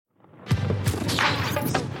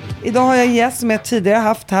Idag har jag en gäst som jag tidigare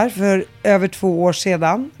haft här för över 2 år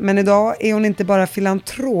sedan. Men idag är hon inte bara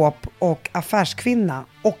filantrop och affärskvinna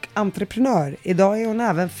och entreprenör. Idag är hon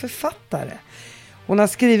även författare. Hon har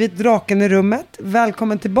skrivit Draken i rummet.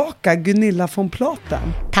 Välkommen tillbaka Gunilla von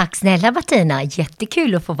Platen. Tack snälla Martina,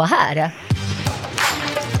 jättekul att få vara här.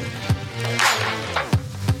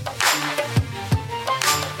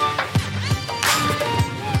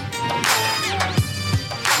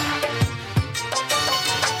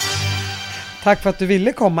 Tack för att du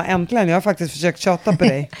ville komma äntligen. Jag har faktiskt försökt tjata på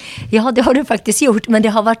dig. Ja, det har du faktiskt gjort. Men det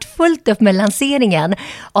har varit fullt upp med lanseringen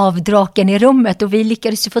av Draken i rummet. Och vi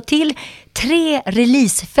lyckades få till 3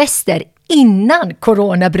 releasefester innan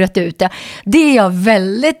corona bröt ut. Det är jag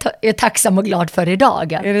väldigt tacksam och glad för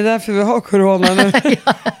idag. Är det därför vi har corona nu?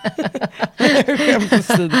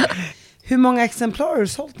 Hur många exemplar har du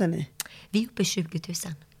sålt den i? Vi är uppe i 20 000.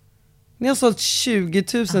 Ni har sålt 20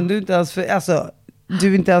 000. Ja. Du är inte ens för... Alltså,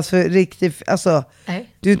 du är inte ens för riktigt, alltså,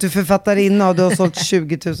 du är inte författarinna och du har sålt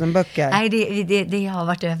 20 000 böcker. Nej, det har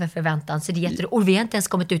varit över förväntan. Så det är jätteroligt. Och vi har inte ens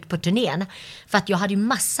kommit ut på turnén. För att jag hade ju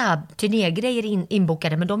massa turnégrejer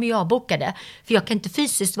inbokade, men de är ju avbokade. För jag kan inte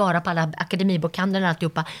fysiskt vara på alla akademibokhandlarna och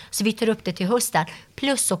alltihopa. Så vi tar upp det till hösten.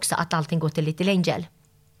 Plus också att allting går till Little Angel.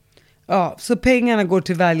 Ja, så pengarna går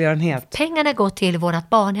till välgörenhet. Pengarna går till vårt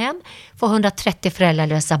barnhem för 130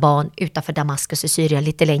 föräldralösa barn utanför Damaskus i Syrien,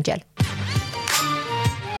 Little Angel.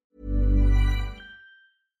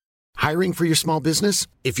 Hiring for your small business?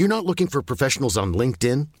 If you're not looking for professionals on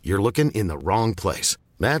LinkedIn, you're looking in the wrong place.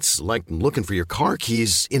 That's like looking for your car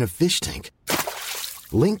keys in a fish tank.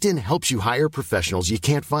 LinkedIn helps you hire professionals you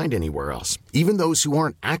can't find anywhere else, even those who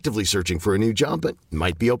aren't actively searching for a new job but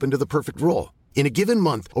might be open to the perfect role. In a given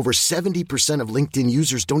month, over 70% of LinkedIn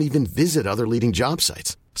users don't even visit other leading job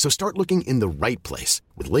sites. So start looking in the right place.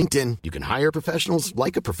 With LinkedIn, you can hire professionals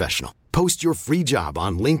like a professional. Post your free job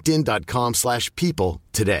on linkedin.com/people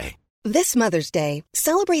today. This Mother's Day,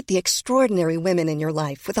 celebrate the extraordinary women in your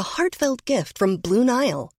life with a heartfelt gift from Blue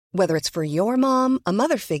Nile. Whether it's for your mom, a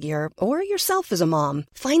mother figure, or yourself as a mom,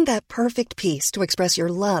 find that perfect piece to express your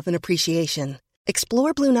love and appreciation.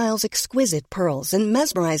 Explore Blue Nile's exquisite pearls and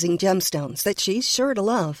mesmerizing gemstones that she's sure to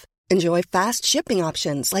love. Enjoy fast shipping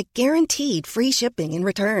options like guaranteed free shipping and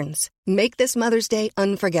returns. Make this Mother's Day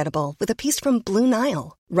unforgettable with a piece from Blue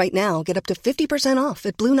Nile. Right now, get up to 50% off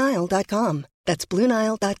at BlueNile.com. That's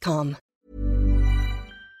BlueNile.com.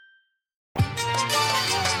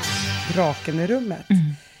 Draken i rummet.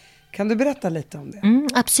 Kan du berätta lite om det?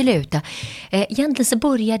 Absolut. Egentligen så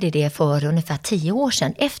började det för ungefär 10 år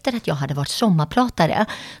sedan. Efter att jag hade varit sommarpratare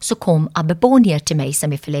så kom Abbe Bonnier till mig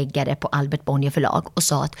som är förläggare på Albert Bonnier förlag och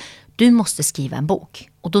sa att du måste skriva en bok.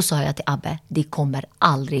 Och då sa jag till Abbe, det kommer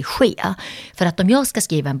aldrig ske. För att om jag ska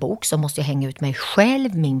skriva en bok så måste jag hänga ut mig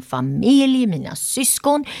själv, min familj, mina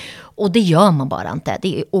syskon. Och det gör man bara inte.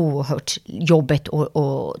 Det är oerhört jobbigt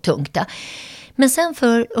och tungt. Men sen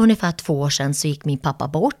för ungefär 2 år sedan så gick min pappa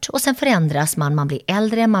bort. Och sen förändras man blir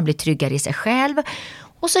äldre, man blir tryggare i sig själv.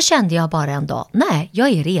 Och så kände jag bara en dag, nej, jag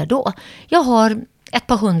är redo. Jag har ett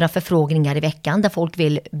par 100 förfrågningar i veckan där folk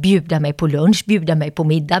vill bjuda mig på lunch, bjuda mig på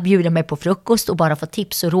middag, bjuda mig på frukost och bara få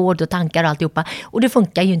tips och råd och tankar och alltihopa. Och det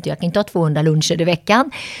funkar ju inte, jag kan inte ha 200 luncher i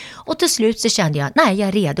veckan. Och till slut så kände jag, nej, jag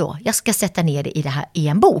är redo. Jag ska sätta ner det i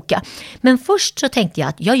en bok. Men först så tänkte jag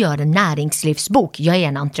att jag gör en näringslivsbok. Jag är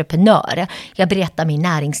en entreprenör. Jag berättar min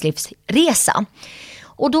näringslivsresa.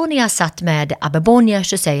 Och då när jag satt med Abbe Bonnier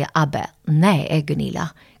så säger Abbe, nej Gunilla,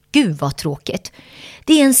 gud vad tråkigt.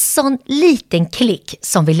 Det är en sån liten klick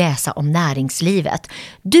som vill läsa om näringslivet.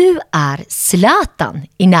 Du är Zlatan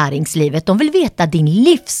i näringslivet. De vill veta din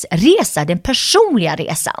livsresa, den personliga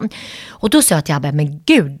resan. Och då sa jag till Abbe, men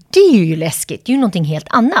gud, det är ju läskigt. Det är ju någonting helt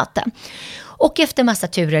annat. Och efter massa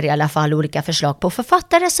turer i alla fall, olika förslag på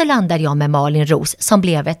författare, så landade jag med Malin Roos som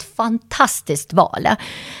blev ett fantastiskt val.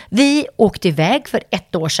 Vi åkte iväg för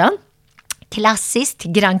 1 år sedan. Klassiskt,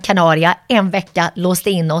 Gran Canaria, 1 vecka, låste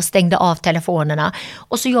in oss, stängde av telefonerna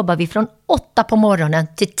och så jobbar vi från 8 på morgonen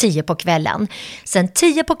till 10 på kvällen. Sen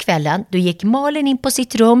 10 på kvällen, då gick Malin in på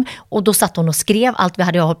sitt rum och då satt hon och skrev allt vi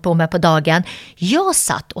hade hållit på med på dagen. Jag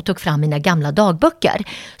satt och tog fram mina gamla dagböcker.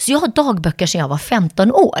 Så jag har dagböcker sedan jag var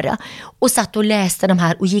 15 år och satt och läste de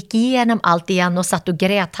här och gick igenom allt igen och satt och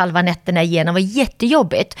grät halva nätterna igenom. Det var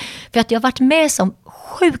jättejobbigt för att jag har varit med som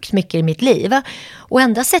sjukt mycket i mitt liv. Och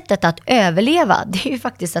enda sättet att överleva, det är ju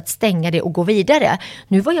faktiskt att stänga det och gå vidare.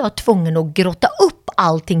 Nu var jag tvungen att grotta upp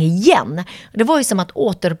allting igen. Det var ju som att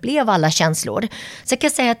återuppleva alla känslor. Så jag kan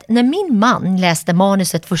säga att när min man läste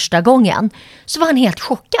manuset första gången så var han helt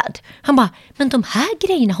chockad. Han bara, men de här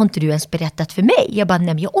grejerna har inte du ens berättat för mig. Jag bara,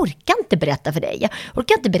 nej men jag orkar inte berätta för dig. Jag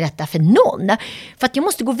orkar inte berätta för någon. För att jag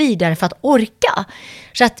måste gå vidare för att orka.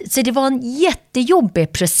 Så det var en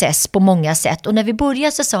jättejobbig process på många sätt. Och när vi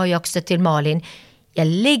började så sa jag också till Malin, jag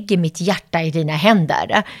lägger mitt hjärta i dina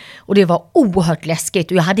händer. Och det var oerhört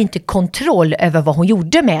läskigt. Och jag hade inte kontroll över vad hon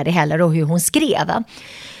gjorde med det heller och hur hon skrev.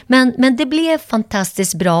 Men det blev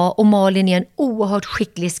fantastiskt bra. Och Malin är en oerhört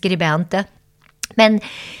skicklig skribent. Men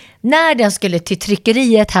när den skulle till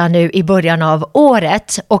tryckeriet här nu i början av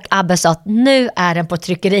året och Abbe sa att nu är den på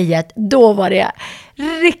tryckeriet, då var det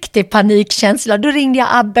riktig panikkänsla. Då ringde jag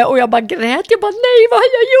Abbe och jag bara grät. Jag bara, nej, vad har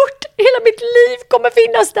jag gjort? Hela mitt liv kommer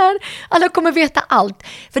finnas där. Alla kommer veta allt.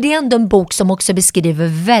 För det är ändå en bok som också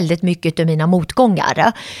beskriver väldigt mycket av mina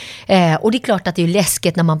motgångar. Och det är klart att det är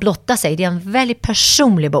läskigt när man blottar sig. Det är en väldigt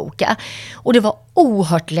personlig bok. Och det var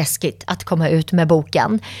oerhört läskigt att komma ut med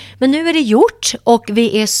boken. Men nu är det gjort och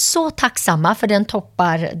vi är så tacksamma för den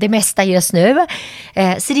toppar det mesta just nu.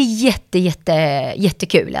 Så det är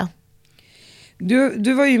jättekul.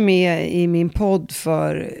 Du var ju med i min podd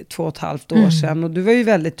för 2,5 år sedan och du var ju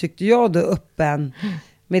väldigt, tyckte jag, då öppen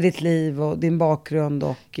med ditt liv och din bakgrund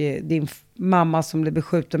och din mamma som blev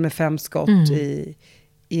beskjuten med 5 skott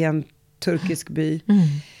i en turkisk by.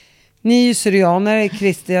 Ni är ju syrianer,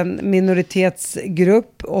 kristen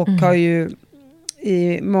minoritetsgrupp och har ju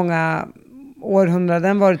i många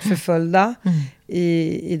århundraden varit förföljda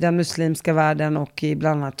i den muslimska världen och i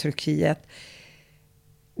bland annat Turkiet.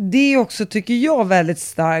 Det är också, tycker jag, väldigt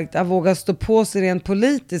starkt att våga stå på sig rent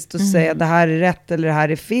politiskt och säga det här är rätt eller det här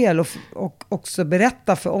är fel och också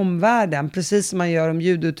berätta för omvärlden, precis som man gör om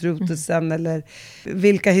judeutrotelsen eller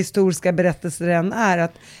vilka historiska berättelser det än är,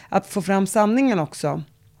 att få fram sanningen också.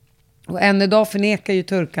 Och än idag förnekar ju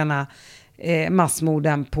turkarna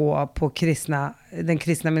massmorden på den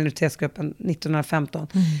kristna minoritetsgruppen 1915.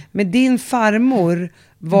 Men din farmor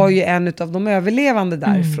var ju en av de överlevande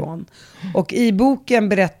därifrån. Och i boken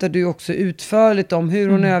berättar du också utförligt om hur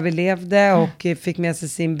hon överlevde och fick med sig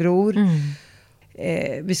sin bror.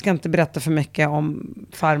 Vi ska inte berätta för mycket om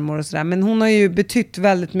farmor och sådär. Men hon har ju betytt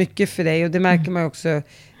väldigt mycket för dig och det märker man ju också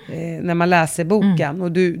när man läser boken.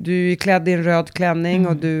 Och du är klädd i en röd klänning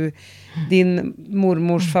och din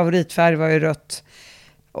mormors favoritfärg var ju rött.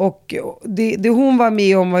 Och det hon var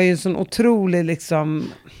med om var ju en sån otrolig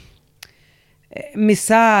liksom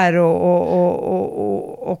misär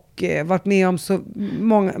och varit med om så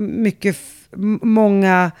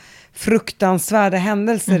många fruktansvärda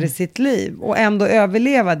händelser i sitt liv och ändå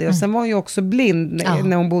överleva det. Och sen var hon ju också blind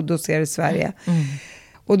när hon bodde hos er i Sverige.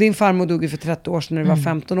 Och din farmor dog ju för 30 år sedan när du var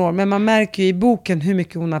 15 år. Men man märker ju i boken hur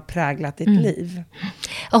mycket hon har präglat ditt liv.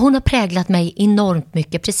 Ja, hon har präglat mig enormt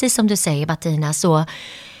mycket. Precis som du säger, Bettina, så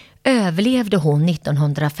överlevde hon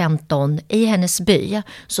 1915 i hennes by.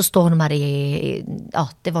 Så stormade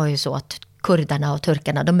det var ju så att kurderna och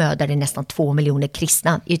turkarna, de mördade nästan 2 miljoner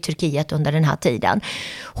kristna i Turkiet under den här tiden.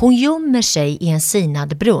 Hon gömmer sig i en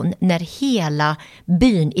sinad brunn när hela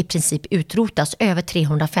byn i princip utrotas. Över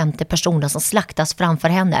 350 personer som slaktas framför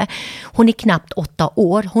henne. Hon är knappt 8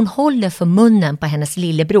 år. Hon håller för munnen på hennes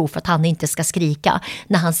lillebror för att han inte ska skrika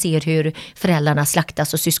när han ser hur föräldrarna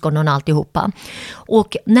slaktas och syskonen och alltihopa.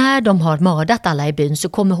 Och när de har mördat alla i byn så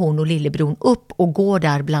kommer hon och lillebror upp och går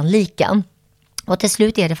där bland liken. Och till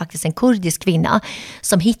slut är det faktiskt en kurdisk kvinna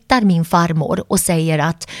som hittar min farmor och säger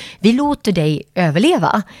att vi låter dig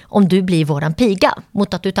överleva om du blir våran piga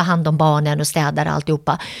mot att du tar hand om barnen och städar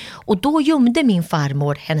alltihopa. Och då gömde min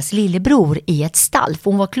farmor hennes lillebror i ett stall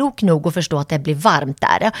för hon var klok nog att förstå att det blir varmt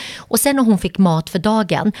där. Och sen när hon fick mat för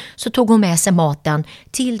dagen så tog hon med sig maten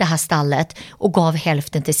till det här stallet och gav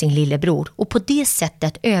hälften till sin lillebror. Och på det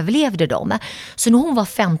sättet överlevde de. Så när hon var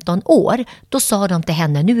 15 år då sa de till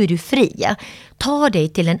henne, nu är du fri. Ta dig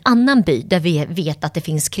till en annan by där vi vet att det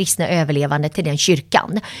finns kristna överlevande till den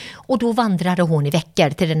kyrkan. Och då vandrade hon i veckor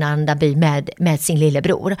till den andra by med sin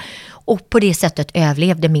lillebror. Och på det sättet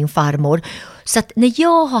överlevde min farmor. Så att när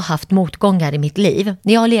jag har haft motgångar i mitt liv,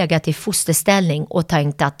 när jag har legat i fosterställning och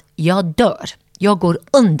tänkt att jag dör, jag går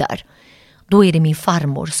under, då är det min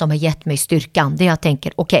farmor som har gett mig styrkan. Där jag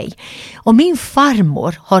tänker, okej, om min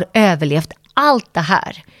farmor har överlevt allt det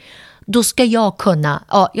här, då ska jag kunna,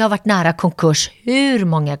 jag har varit nära konkurs hur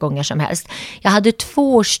många gånger som helst. Jag hade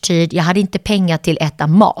 2 års tid, jag hade inte pengar till äta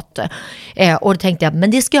mat. Och då tänkte jag,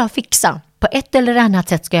 men det ska jag fixa. På ett eller annat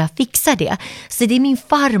sätt ska jag fixa det. Så det är min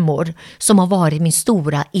farmor som har varit min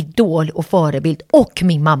stora idol och förebild. Och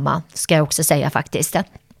min mamma, ska jag också säga faktiskt.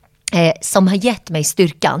 som har gett mig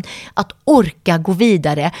styrkan att orka gå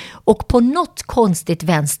vidare och på något konstigt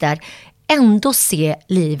vänster ändå se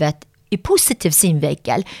livet i positiv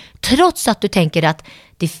synvinkel, trots att du tänker att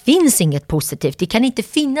det finns inget positivt, det kan inte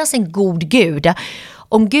finnas en god Gud.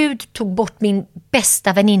 Om Gud tog bort min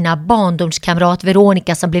bästa väninna, barndomskamrat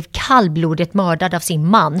Veronica, som blev kallblodigt mördad av sin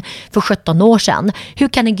man för 17 år sedan. Hur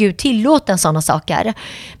kan en Gud tillåta sådana saker?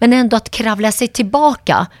 Men ändå att kravla sig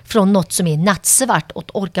tillbaka från något som är nattsvart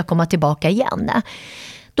och orka komma tillbaka igen.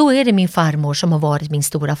 Då är det min farmor som har varit min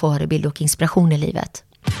stora förebild och inspiration i livet.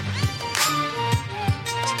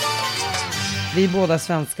 Vi är båda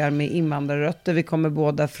svenskar med invandrarrötter. Vi kommer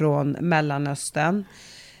båda från Mellanöstern.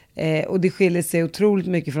 Och det skiljer sig otroligt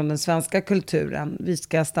mycket från den svenska kulturen. Vi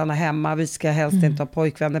ska stanna hemma, vi ska helst inte ha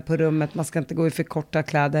pojkvänner på rummet, man ska inte gå i för korta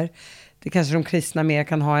kläder. Det kanske de kristna mer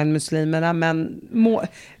kan ha än muslimerna, men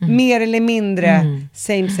mer eller mindre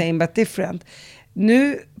same but different.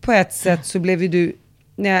 Nu på ett sätt så blev ju du,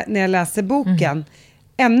 när jag läste boken,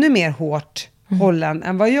 ännu mer hårt hållen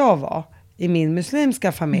än vad jag var i min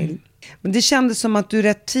muslimska familj. Men det kändes som att du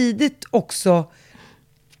rätt tidigt också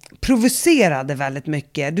provocerade väldigt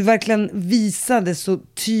mycket. Du verkligen visade så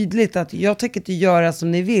tydligt att jag tänker inte göra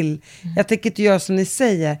som ni vill. Jag tänker inte göra som ni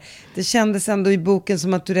säger. Det kändes ändå i boken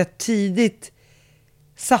som att du rätt tidigt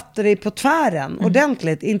satte dig på tvären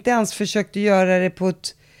ordentligt. Inte ens försökte göra det på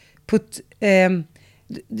ett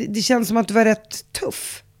det känns som att du var rätt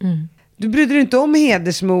tuff. Du brydde dig inte om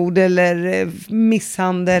hedersmord eller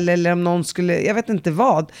misshandel eller om någon skulle, jag vet inte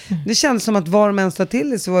vad. Det kändes som att var de än sa till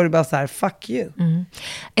dig så var det bara så här, fuck you.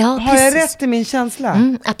 Ja, har jag rätt i min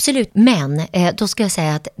känsla? Absolut, men då ska jag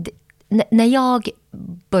säga att när jag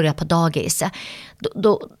började på dagis,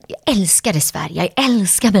 då jag älskade Sverige, jag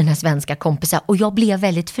älskar mina svenska kompisar och jag blev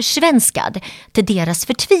väldigt försvenskad till deras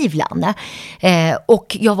förtvivlan.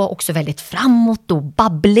 Och jag var också väldigt framåt och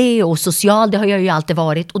babblig och social, det har jag ju alltid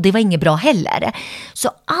varit, och det var inget bra heller. Så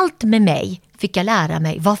allt med mig fick jag lära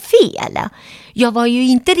mig var fel. Jag var ju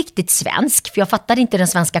inte riktigt svensk, för jag fattade inte de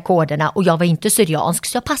svenska koderna, och jag var inte syriansk,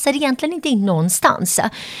 så jag passade egentligen inte in någonstans.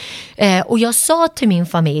 Och jag sa till min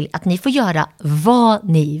familj att ni får göra vad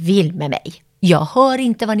ni vill med mig. Jag hör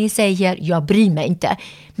inte vad ni säger, jag bryr mig inte.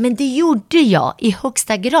 Men det gjorde jag i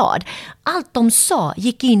högsta grad. Allt de sa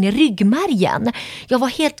gick in i ryggmärgen. Jag var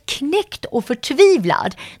helt knäckt och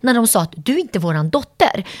förtvivlad när de sa att du är inte våran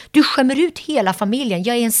dotter. Du skämmer ut hela familjen,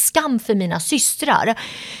 jag är en skam för mina systrar.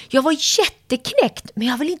 Jag var jätteknäckt, men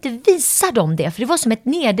jag vill inte visa dem det, för det var som ett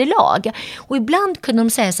nederlag. Och ibland kunde de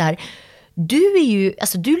säga så här: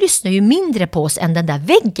 du lyssnar ju mindre på oss än den där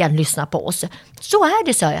väggen lyssnar på oss. Så är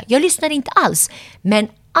det, sa jag. Jag lyssnar inte alls. Men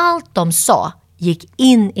allt de sa gick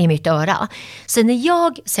in i mitt öra. Så när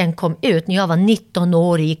jag sen kom ut, när jag var 19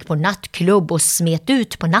 år och gick på nattklubb och smet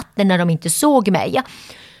ut på natten när de inte såg mig,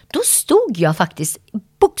 då stod jag faktiskt,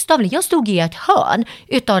 bokstavligen, jag stod i ett hörn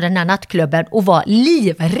utav den här nattklubben och var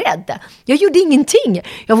livrädd. Jag gjorde ingenting.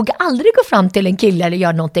 Jag vågade aldrig gå fram till en kille eller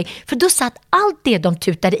göra någonting, för då satt allt det de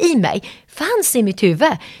tutade i mig fanns i mitt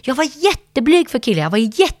huvud. Jag var jätteblyg för killar, jag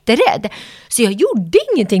var jätterädd. Så jag gjorde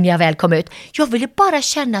ingenting när jag väl kom ut. Jag ville bara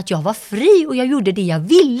känna att jag var fri och jag gjorde det jag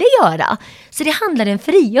ville göra. Så det handlade om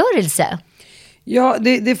frigörelse. Ja,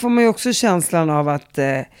 det får man ju också känslan av att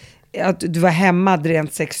du var hämmad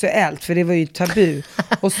rent sexuellt, för det var ju tabu.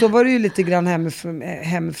 Och så var det ju lite grann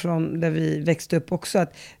hemifrån där vi växte upp också,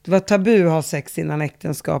 att det var tabu att ha sex innan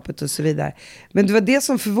äktenskapet och så vidare. Men det var det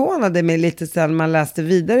som förvånade mig lite sen man läste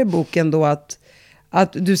vidare i boken då,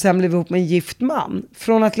 att du sen blev ihop med en gift man.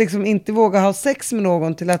 Från att liksom inte våga ha sex med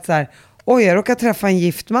någon till att så här, oj, jag råkar träffa en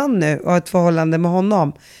gift man nu och ha ett förhållande med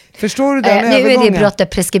honom. Förstår du den övergången? Nu är det brottet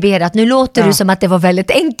preskriberat. Nu låter du som att det var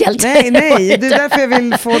väldigt enkelt. Nej, det är därför jag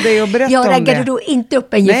vill få dig att berätta om det. Jag raggade då inte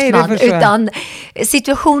upp en gift man, utan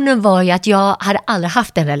situationen var ju att jag hade aldrig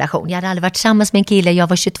haft en relation. Jag hade aldrig varit tillsammans med en kille. Jag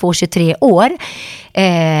var 22-23 år.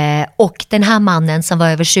 Och den här mannen som var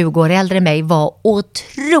över 20 år äldre än mig var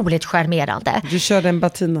otroligt charmerande. Du körde en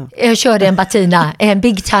batina? Jag körde en batina, en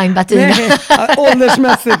big time batina. Nej,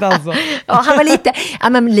 åldersmässigt alltså. Ja, han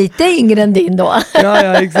var lite yngre än din då.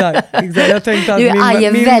 Ja, exakt. Jag tänkte att du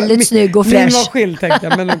är väldigt snygg och fräsch. Min var skild, tänkte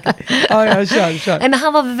jag, men okej. Ja, kör. Nej, men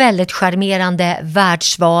han var väldigt charmerande,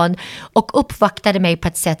 världsvan och uppvaktade mig på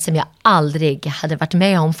ett sätt som jag aldrig hade varit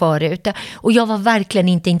med om förut. Och jag var verkligen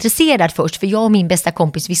inte intresserad först, för jag och min bästa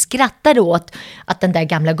kompis, vi skrattade åt att den där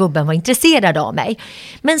gamla gubben var intresserad av mig.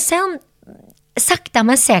 Men sen sakta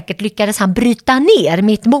men säkert lyckades han bryta ner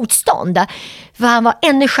mitt motstånd. För han var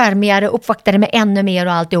ännu charmigare, uppvaktade mig ännu mer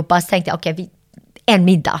och alltihopa. Så tänkte jag, okej, en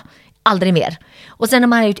middag. aldrig mer. Och sen när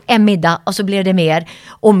man hade gjort en middag och så blev det mer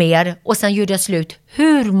och mer. Och sen gjorde jag slut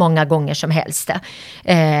hur många gånger som helst.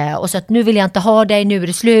 Och så att nu vill jag inte ha dig, nu är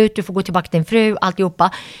det slut, du får gå tillbaka till din fru,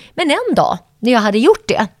 alltihopa. Men en dag när jag hade gjort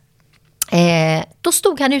det, då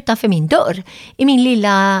stod han utanför min dörr. I min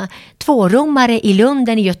lilla 2-rummare i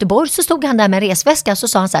Lunden i Göteborg så stod han där med en resväska. Så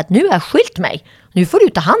sa han så här att nu har jag skilt mig. Nu får du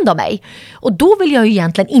ta hand om mig. Och då vill jag ju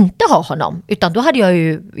egentligen inte ha honom. Utan då hade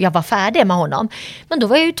jag var färdig med honom. Men då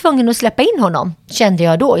var jag ju tvungen att släppa in honom. Kände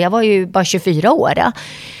jag då. Jag var ju bara 24 år.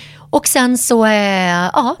 Och sen så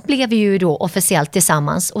blev vi ju då officiellt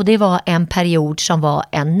tillsammans. Och det var en period som var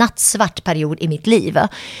en nattsvart period i mitt liv.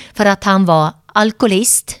 För att han var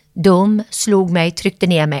alkoholist, dum, slog mig, tryckte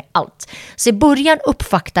ner mig, allt. Så i början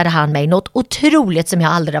uppfattade han mig något otroligt som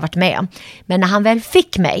jag aldrig har varit med. Men när han väl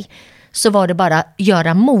fick mig så var det bara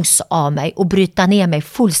göra mos av mig och bryta ner mig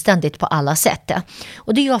fullständigt på alla sätt.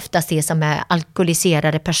 Och det är ju oftast det som är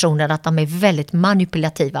alkoholiserade personer, att de är väldigt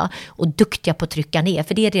manipulativa och duktiga på att trycka ner.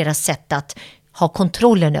 För det är deras sätt att ha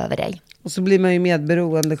kontrollen över dig. Och så blir man ju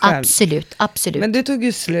medberoende själv. Absolut, absolut. Men det tog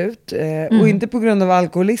ju slut. Och inte på grund av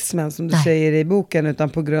alkoholismen som du säger i boken, utan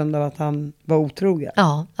på grund av att han var otrogen.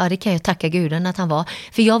 Ja, det kan jag tacka guden att han var.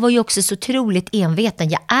 För jag var ju också så otroligt enveten.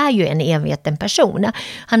 Jag är ju en enveten person.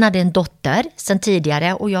 Han hade en dotter sedan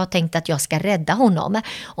tidigare och jag tänkte att jag ska rädda honom.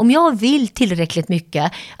 Om jag vill tillräckligt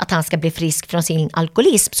mycket att han ska bli frisk från sin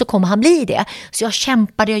alkoholism så kommer han bli det. Så jag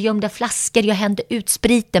kämpade, jag gömde flaskor, jag hände ut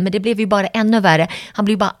spriten, men det blev ju bara ännu värre. Han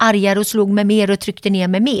blev bara argare och slog mig mer och tryckte ner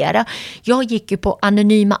mig mer. Jag gick ju på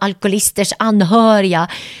anonyma alkoholisters anhöriga,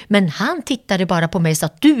 men han tittade bara på mig och sa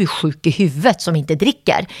att du är sjuk i huvudet som inte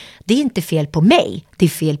dricker. Det är inte fel på mig, det är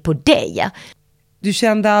fel på dig. Du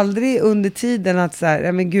kände aldrig under tiden att så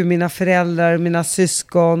här, men gud, mina föräldrar, mina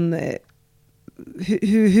syskon,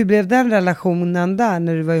 hur blev den relationen där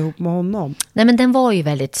när du var ihop med honom? Nej, men den var ju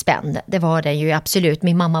väldigt spänd. Det var den ju absolut.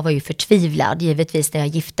 Min mamma var ju förtvivlad givetvis när jag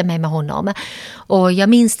gifte mig med honom. Och jag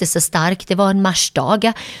minns det så starkt. Det var en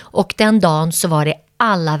marsdag och den dagen så var det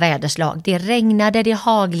alla väderslag. Det regnade, det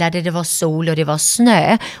haglade, det var sol och det var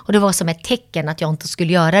snö. Och det var som ett tecken att jag inte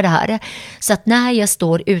skulle göra det här. Så att när jag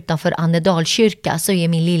står utanför Annedal kyrka så är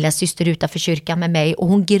min lilla syster utanför kyrkan med mig och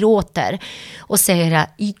hon gråter och säger: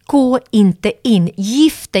 gå inte in,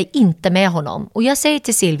 gift dig inte med honom. Och jag säger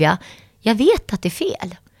till Silvia: jag vet att det är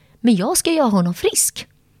fel, men jag ska göra honom frisk.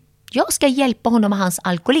 Jag ska hjälpa honom med hans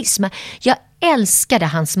alkoholism. Jag älskade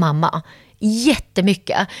hans mamma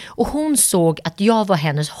jättemycket och hon såg att jag var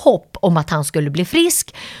hennes hopp om att han skulle bli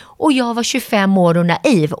frisk, och jag var 25 år och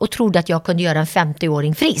naiv och trodde att jag kunde göra en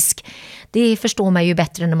 50-åring frisk. Det förstår man ju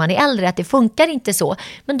bättre när man är äldre att det funkar inte så,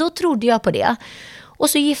 men då trodde jag på det. Och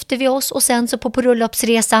så gifte vi oss och sen så på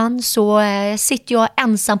bröllopsresan så sitter jag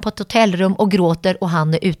ensam på ett hotellrum och gråter och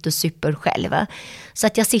han är ute och super själv. Så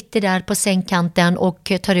att jag sitter där på sängkanten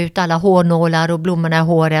och tar ut alla hårnålar och blommorna i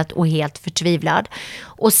håret och helt förtvivlad.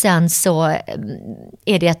 Och sen så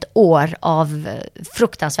är det ett år av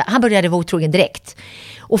fruktansvärt. Han började vara otrogen direkt.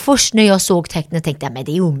 Och först när jag såg tecknet tänkte jag, men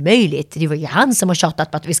det är omöjligt. Det var ju han som har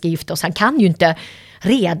tjatat på att vi ska gifta oss. Han kan ju inte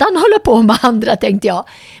redan hålla på med andra, tänkte jag.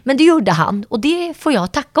 Men det gjorde han och det får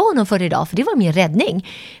jag tacka honom för idag, för det var min räddning.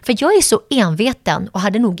 För jag är så enveten och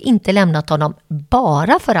hade nog inte lämnat honom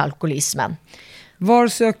bara för alkoholismen. Var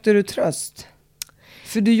sökte du tröst?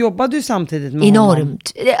 För du jobbade ju samtidigt med honom.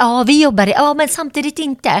 Enormt. Ja, vi jobbade. Ja, men samtidigt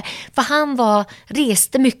inte. För han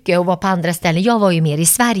reste mycket och var på andra ställen. Jag var ju mer i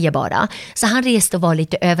Sverige bara. Så han reste och var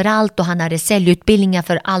lite överallt och han hade säljutbildningar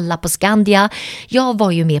för alla på Skandia. Jag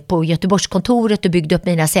var ju med på Göteborgskontoret och byggde upp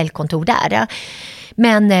mina säljkontor där.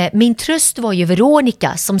 Men min tröst var ju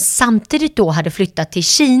Veronica som samtidigt då hade flyttat till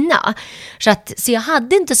Kina. Så jag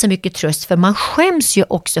hade inte så mycket tröst, för man skäms ju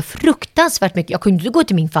också fruktansvärt mycket. Jag kunde inte gå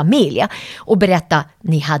till min familj och berätta: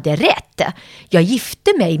 ni hade rätt. Jag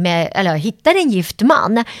hittade en gift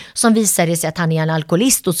man som visade sig att han är en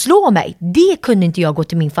alkoholist och slår mig. Det kunde inte jag gå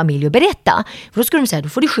till min familj och berätta. För då skulle de säga: då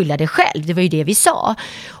får du skylla dig själv. Det var ju det vi sa.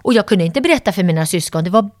 Och jag kunde inte berätta för mina syskon. Det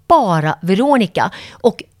var bara Veronica.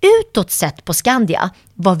 Och utåt sett på Skandia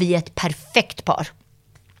var vi ett perfekt par.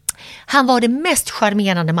 Han var den mest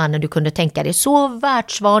charmerande mannen du kunde tänka dig. Så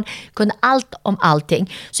världsvan, kunde allt om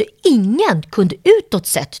allting. Så ingen kunde utåt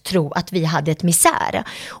sett tro att vi hade ett misär.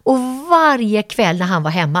 Och varje kväll när han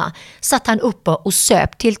var hemma satt han uppe och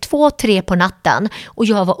söp till 2-3 på natten. Och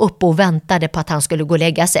jag var uppe och väntade på att han skulle gå och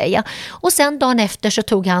lägga sig. Och sen dagen efter så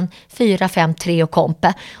tog han 4-5-3 och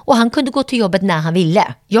kompe. Och han kunde gå till jobbet när han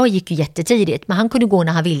ville. Jag gick ju jättetidigt, men han kunde gå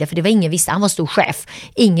när han ville, för det var ingen visste. Han var stor chef.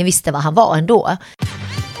 Ingen visste vad han var ändå.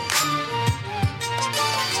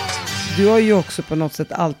 Du har ju också på något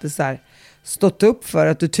sätt alltid så här stått upp för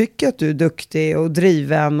att du tycker att du är duktig och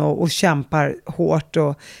driven och kämpar hårt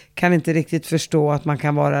och kan inte riktigt förstå att man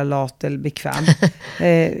kan vara lat eller bekväm.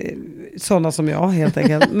 Sådana som jag helt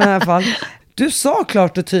enkelt. Men i alla fall, du sa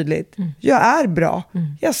klart och tydligt, jag är bra.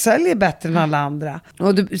 Jag säljer bättre än alla andra.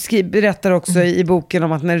 Och du berättar också i boken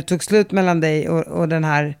om att när det tog slut mellan dig och den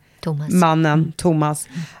här mannen, Thomas,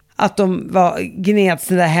 att de gned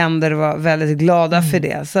sina händer och var väldigt glada för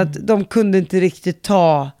det. Så att de kunde inte riktigt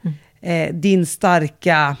ta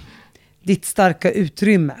ditt starka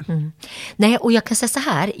utrymme. Nej, och jag kan säga så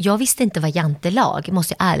här, jag visste inte vad jantelag,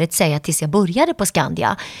 måste jag ärligt säga, tills jag började på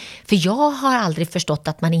Skandia. För jag har aldrig förstått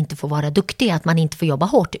att man inte får vara duktig, att man inte får jobba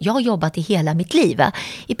hårt. Jag har jobbat i hela mitt liv.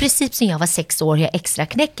 I princip sen jag var 6 år har jag extra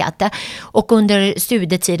knäckat. Och under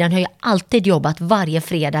studietiden har jag alltid jobbat varje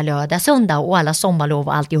fredag, lördag, söndag och alla sommarlov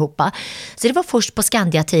och alltihopa. Så det var först på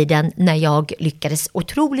Skandia-tiden när jag lyckades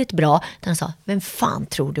otroligt bra. Där de sa, vem fan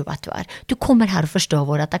tror du att du är? Du kommer här och förstör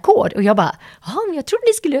vårat ackord. Och jag bara, men jag trodde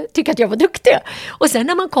ni skulle tycka att jag var duktig. Och sen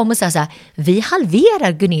när man kommer och säger så här, vi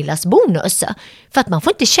halverar Gunillas bonus för att man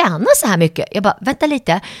får inte tjäna så här mycket. Jag bara, vänta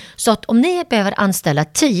lite. Så att om ni behöver anställa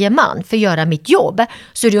 10 man för att göra mitt jobb,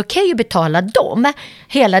 så är det okej att betala dem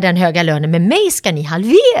hela den höga lönen. Men mig ska ni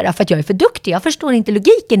halvera för att jag är för duktig. Jag förstår inte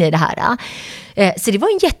logiken i det här. Så det var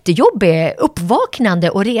en jättejobbig uppvaknande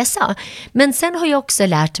och resa. Men sen har jag också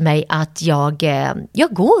lärt mig att jag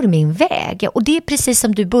går min väg. Och det är precis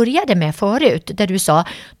som du började med förut. Där du sa,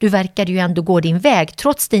 du verkade ju ändå gå din väg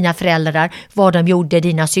trots dina föräldrar, vad de gjorde,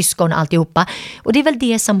 dina syskon och alltihopa. Och det är väl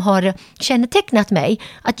det som har kännetecknat mig.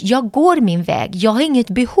 Att jag går min väg. Jag har inget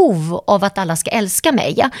behov av att alla ska älska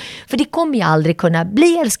mig. För det kommer jag aldrig kunna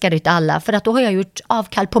bli älskad ut alla. För att då har jag gjort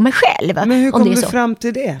avkall på mig själv. Men hur kom du fram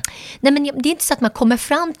till det? Nej, men det är inte så att man kommer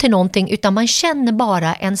fram till någonting, utan man känner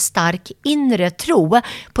bara en stark inre tro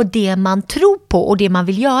på det man tror på och det man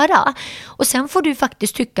vill göra. Och sen får du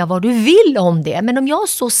faktiskt tycka vad du vill om det. Men om jag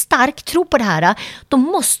så starkt tror på det här, då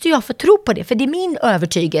måste jag få tro på det. För det är min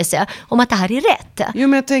övertygelse om att det här är rätt. Jo,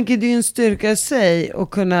 men jag tänker det är en styrka i sig att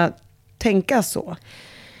kunna tänka så.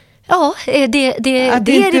 Ja, det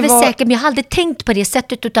är det väl säkert, men jag har aldrig tänkt på det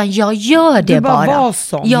sättet, utan jag gör det bara. Du bara var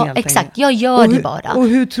sån, ja, helt exakt, enkelt. jag gör det bara. Och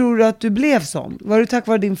hur tror du att du blev sån? Var det tack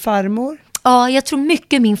vare din farmor? Ja, jag tror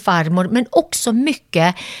mycket min farmor, men också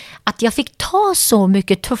mycket att jag fick ta så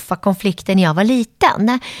mycket tuffa konflikter när jag var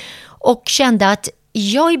liten. Och kände att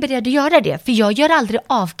jag är beredd att göra det, för jag gör aldrig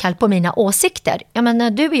avkall på mina åsikter. Jag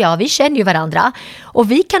menar, du och jag, vi känner ju varandra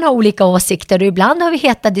och vi kan ha olika åsikter och ibland har vi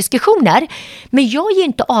heta diskussioner. Men jag ger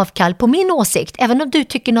inte avkall på min åsikt, även om du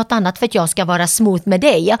tycker något annat för att jag ska vara smooth med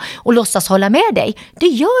dig och låtsas hålla med dig. Det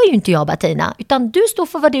gör ju inte jag, Bettina, utan du står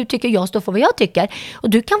för vad du tycker, jag står för vad jag tycker. Och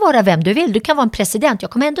du kan vara vem du vill, du kan vara en president,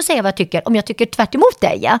 jag kommer ändå säga vad jag tycker om jag tycker tvärt emot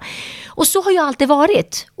dig. Ja? Och så har jag alltid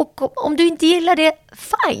varit. Och om du inte gillar det,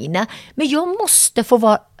 fine. Men jag måste få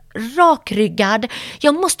vara rakryggad.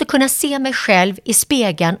 Jag måste kunna se mig själv i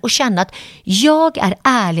spegeln och känna att jag är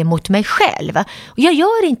ärlig mot mig själv. Och jag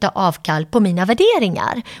gör inte avkall på mina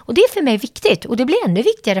värderingar. Och det är för mig viktigt. Och det blir ännu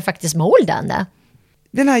viktigare faktiskt med åldern.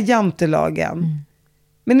 Den här jantelagen.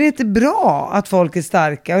 Men det är inte bra att folk är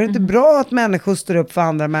starka. Och det är inte bra att människor står upp för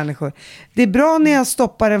andra människor. Det är bra när jag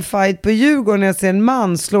stoppar en fight på Djurgården när jag ser en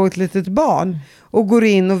man slå ett litet barn. Och går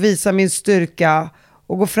in och visar min styrka.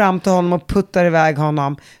 Och går fram till honom och puttar iväg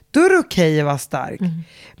honom. Då är det okej att vara stark.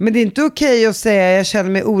 Men det är inte okej att säga jag känner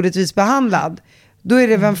mig orättvist behandlad. Då är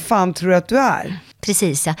det vem fan tror att du är?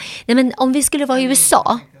 Precis. Ja. Nej, men om vi skulle vara i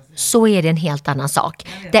USA så är det en helt annan sak.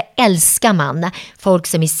 Där älskar man folk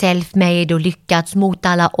som är self-made och lyckats mot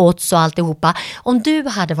alla odds och alltihopa. Om du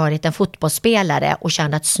hade varit en fotbollsspelare och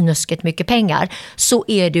tjänat snusket mycket pengar, så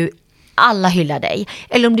är du, alla hyllar dig.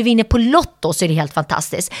 Eller om du vinner på Lotto så är det helt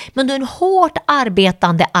fantastiskt. Men du är en hårt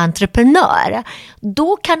arbetande entreprenör.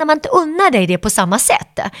 Då kan man inte unna dig det på samma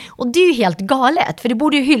sätt. Och det är ju helt galet. För det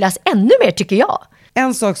borde ju hyllas ännu mer, tycker jag.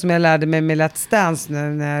 En sak som jag lärde mig med Let's Dance nu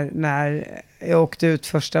när jag åkte ut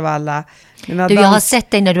först av alla. Jag har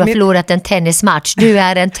sett dig när du har förlorat en tennismatch. Du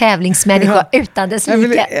är en tävlingsmänniska utan dess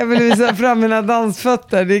like. Jag ville visa fram mina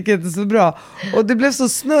dansfötter, det gick inte så bra. Och det blev så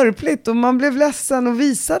snörpligt och man blev ledsen och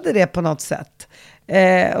visade det på något sätt.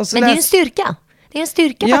 Och så men det är ju en styrka. Det är en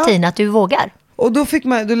styrka, Bettina, att du vågar. Och då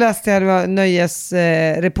läste jag, det var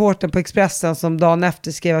nöjesreporten på Expressen som dagen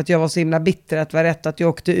efter skrev att jag var så himla bitter, att det var rätt att jag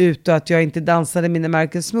åkte ut och att jag inte dansade min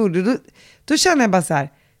American Smooth. Då känner jag bara så här,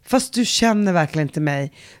 fast du känner verkligen inte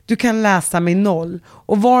mig. Du kan läsa mig noll.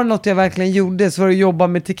 Och var något jag verkligen gjorde så var det att jobba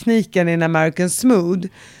med tekniken i en American Smooth.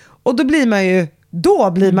 Och då blir man ju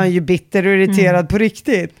då blir man ju bitter och irriterad på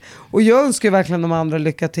riktigt. Och jag önskar verkligen de andra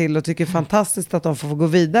lycka till och tycker fantastiskt att de får gå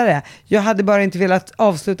vidare. Jag hade bara inte velat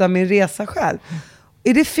avsluta min resa själv.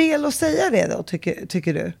 Är det fel att säga det då,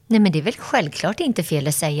 tycker du? Nej, men det är väl självklart inte fel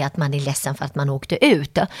att säga att man är ledsen för att man åkte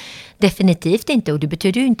ut. Definitivt inte, och det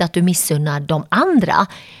betyder ju inte att du missunnar de andra.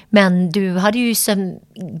 Men du hade ju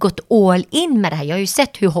gått all in med det här. Jag har ju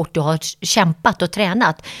sett hur hårt du har kämpat och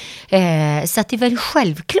tränat. Så att det är väl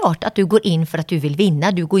självklart att du går in för att du vill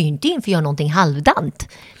vinna. Du går ju inte in för att göra någonting halvdant.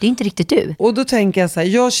 Det är inte riktigt du. Och då tänker jag så här,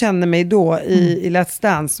 jag känner mig då i Let's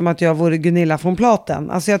Dance som att jag vore Gunilla från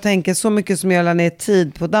Platen. Alltså jag tänker så mycket som jag la ner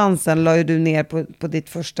tid på dansen la ju du ner på ditt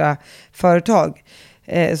första företag.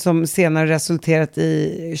 Som senare resulterat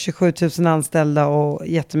i 27 000 anställda och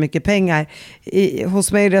jättemycket pengar.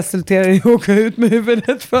 Hos mig resulterar det i att åka ut med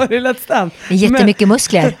huvudet för i Let's Dance. Jättemycket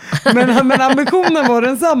muskler. Men ambitionen var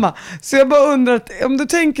densamma. Så jag bara undrar, om du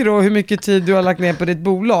tänker då hur mycket tid du har lagt ner på ditt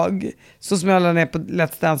bolag, så som jag lagt ner på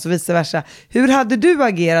Let's Dance och vice versa. Hur hade du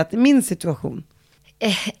agerat i min situation?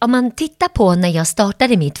 Om man tittar på när jag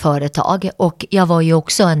startade mitt företag, och jag var ju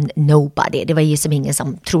också en nobody, det var ju som ingen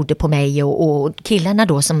som trodde på mig, och killarna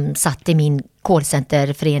då som satt i min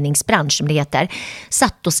callcenterföreningsbransch som det heter,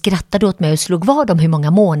 satt och skrattade åt mig och slog vad om hur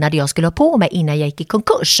många månader jag skulle ha på mig innan jag gick i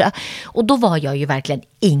konkurs. Och då var jag ju verkligen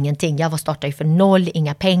ingenting. Jag startade ju för noll,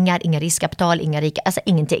 inga pengar, inga riskkapital, inga rika, alltså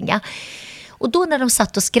ingenting. Ja. Och då när de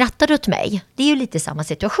satt och skrattade åt mig, det är ju lite samma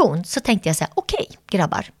situation, så tänkte jag så här: okej,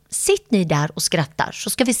 grabbar, sitt ni där och skrattar, så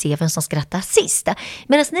ska vi se vem som skrattar sist.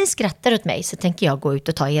 Medan ni skrattar åt mig så tänker jag gå ut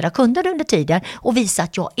och ta era kunder under tiden och visa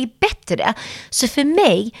att jag är bättre. Så för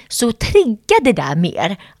mig så triggar det där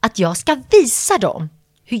mer att jag ska visa dem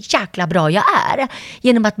hur jäkla bra jag är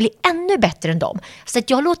genom att bli ännu bättre än dem. Så att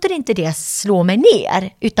jag låter inte det slå mig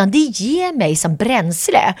ner, utan det ger mig som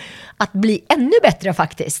bränsle att bli ännu bättre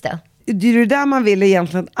faktiskt. Det är det där man vill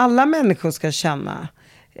egentligen att alla människor ska känna.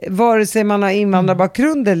 Vare sig man har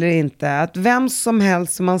invandrarbakgrund eller inte. Att vem som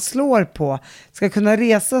helst som man slår på ska kunna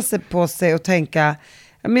resa sig på sig och tänka: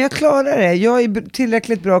 men jag klarar det, jag är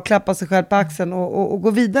tillräckligt bra att klappa sig själv på axeln och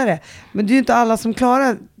gå vidare. Men det är ju inte alla som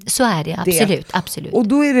klarar det. Så är det, absolut, absolut. Och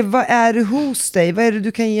då är det, vad är det hos dig? Vad är det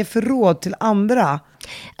du kan ge för råd till andra?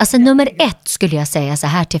 Alltså nummer 1 skulle jag säga så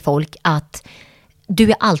här till folk, att du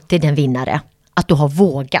är alltid en vinnare. Att du har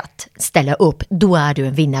vågat ställa upp, då är du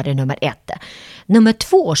en vinnare nummer 1. Nummer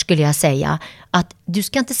 2 skulle jag säga att du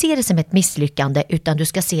ska inte se det som ett misslyckande, utan du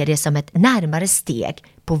ska se det som ett närmare steg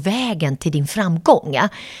på vägen till din framgång.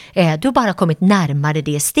 Du har bara kommit närmare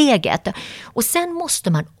det steget. Och sen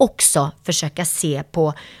måste man också försöka se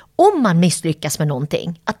på, om man misslyckas med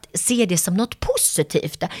någonting, att se det som något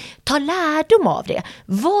positivt. Ta lärdom av det.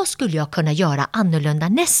 Vad skulle jag kunna göra annorlunda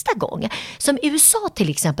nästa gång? Som i USA till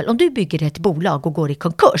exempel, om du bygger ett bolag och går i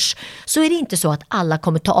konkurs, så är det inte så att alla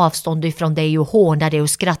kommer ta avstånd ifrån dig och håna dig och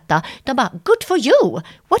skratta. De bara, good for you!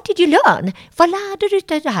 What did you learn? Vad lärde du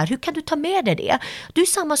dig det här? Hur kan du ta med dig det? Du är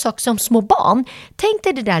samma sak som små barn. Tänk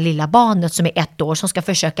dig det där lilla barnet som är 1 år som ska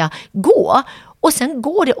försöka gå. Och sen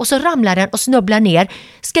går det och så ramlar den och snubblar ner.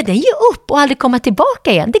 Ska den ge upp och aldrig komma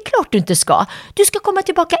tillbaka igen? Det är klart du inte ska. Du ska komma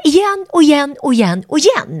tillbaka igen och igen och igen och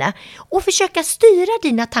igen. Och försöka styra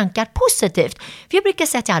dina tankar positivt. För jag brukar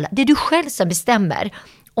säga till alla, det är du själv som bestämmer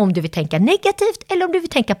om du vill tänka negativt eller om du vill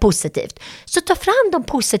tänka positivt. Så ta fram de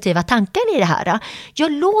positiva tankarna i det här.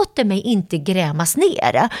 Jag låter mig inte grämas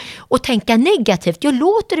ner och tänka negativt. Jag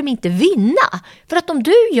låter dem inte vinna. För att om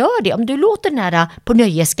du gör det, om du låter den här på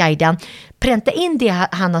Nöjesguiden pränta in det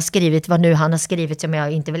han har skrivit, vad nu han har skrivit som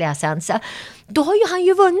jag inte vill läsa ens, då har ju han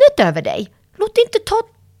ju vunnit över dig. Låt inte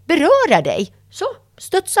beröra dig. Så,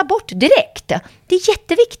 studsa bort direkt. Det är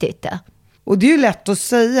jätteviktigt. Och det är ju lätt att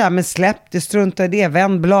säga, men släpp det, strunta i det,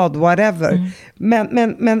 vänd blad, whatever.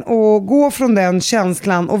 Men att gå från den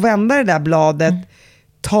känslan och vända det där bladet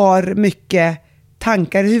tar mycket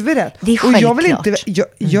tankar i huvudet. Det är självklart.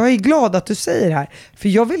 Och jag är glad att du säger det här, för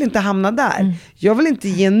jag vill inte hamna där. Jag vill inte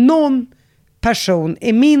ge någon person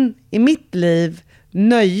i mitt liv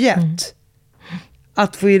nöjet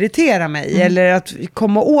att få irritera mig eller att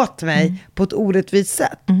komma åt mig på ett orättvist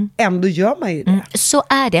sätt. Ändå gör man ju det. Så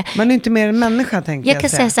är det. Man är inte mer en människa, tänker jag. Jag kan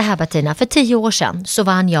säga så här, Bettina, för 10 år sedan så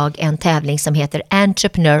vann jag en tävling som heter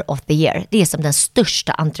Entrepreneur of the Year. Det är som den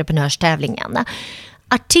största entreprenörstävlingen.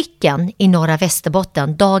 Artikeln i Norra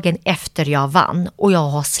Västerbotten dagen efter jag vann, och jag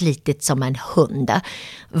har slitit som en hund,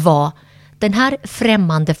 var: den här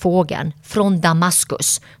främmande fågeln från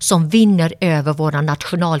Damaskus som vinner över våra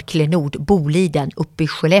nationalklenod Boliden uppe i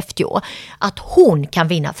Skellefteå, att hon kan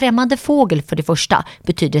vinna. Främmande fågel för det första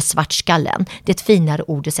betyder svartskallen. Det är ett finare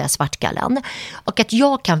ord att säga svartskallen. Och att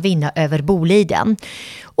jag kan vinna över Boliden.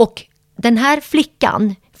 Och den här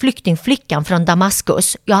flyktingflickan från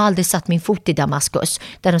Damaskus, jag har aldrig satt min fot i Damaskus,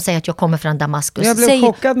 där de säger att jag kommer från Damaskus. Jag blev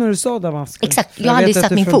chockad när du sa Damaskus. Exakt, jag har aldrig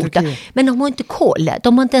satt min fot där. Men de har inte koll,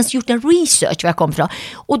 de har inte ens gjort en research var jag kommer från.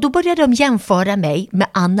 Och då började de jämföra mig med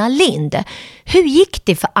Anna Lind. Hur gick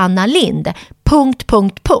det för Anna Lind? ...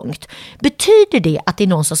 Betyder det att det är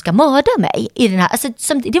någon som ska mörda mig i den här, alltså,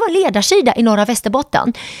 det var en ledarsida i Norra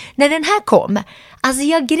Västerbotten. När den här kom, alltså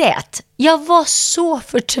jag grät. Jag var så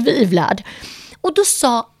förtvivlad. Och då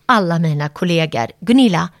sa alla mina kollegor,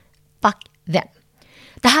 Gunilla, fuck them.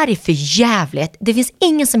 Det här är för jävligt. Det finns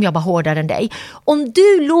ingen som jobbar hårdare än dig. Om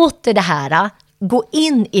du låter det här gå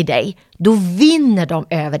in i dig, då vinner de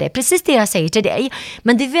över dig. Precis det jag säger till dig.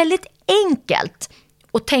 Men det är väldigt enkelt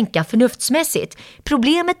och tänka förnuftsmässigt.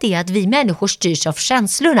 Problemet är att vi människor styrs av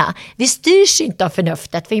känslorna. Vi styrs inte av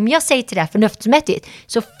förnuftet. För om jag säger till det här förnuftsmässigt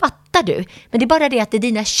så fattar du. Men det är bara det att det är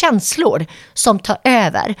dina känslor som tar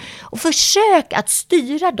över. Och försök att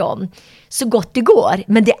styra dem så gott det går.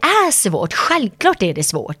 Men det är svårt. Självklart är det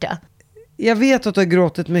svårt. Jag vet att du har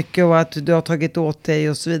gråtit mycket och att du har tagit åt dig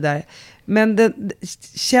och så vidare. Men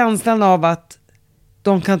känslan av att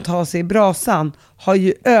de kan ta sig i brasan har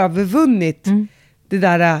ju övervunnit det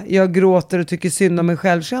där jag gråter och tycker synd om mig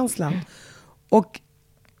självkänslan. Och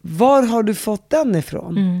var har du fått den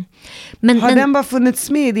ifrån? Har den bara funnits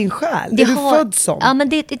med i din själ? Är du född som? Ja, men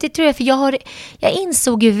det tror jag, för jag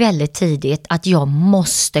insåg ju väldigt tidigt att jag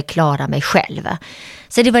måste klara mig själv.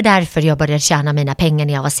 Så det var därför jag började tjäna mina pengar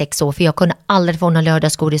när jag var 6 år. För jag kunde aldrig få någon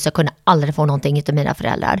lördagsgodis, jag kunde aldrig få någonting av mina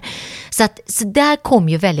föräldrar. Så där kom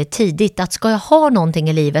ju väldigt tidigt att ska jag ha någonting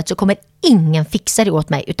i livet så kommer ingen fixa det åt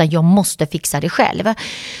mig, utan jag måste fixa det själv.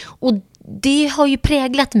 Och det har ju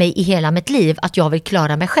präglat mig i hela mitt liv att jag vill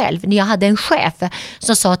klara mig själv. När jag hade en chef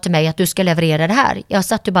som sa till mig att du ska leverera det här. Jag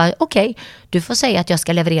satt och bara, okej, du får säga att jag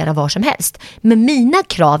ska leverera vad som helst. Men mina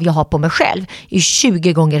krav jag har på mig själv är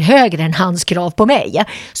 20 gånger högre än hans krav på mig.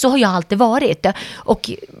 Så har jag alltid varit.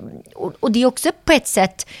 Och det är också på ett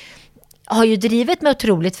sätt har ju drivit mig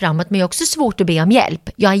otroligt framåt, men jag är också svårt att be om hjälp.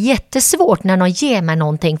 Jag är jättesvårt när någon ger mig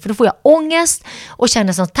någonting, för då får jag ångest och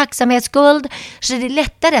känner som tacksamhetsskuld. Så det är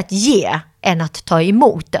lättare att ge än att ta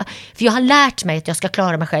emot. För jag har lärt mig att jag ska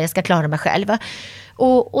klara mig själv,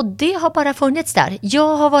 Och det har bara funnits där.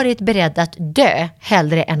 Jag har varit beredd att dö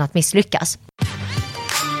hellre än att misslyckas.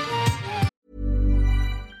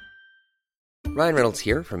 Ryan Reynolds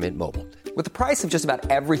here from Mint Mobile. With the price of just about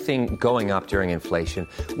everything going up during inflation,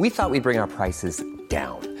 we thought we'd bring our prices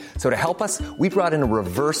down. So to help us, we brought in a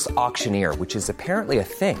reverse auctioneer, which is apparently a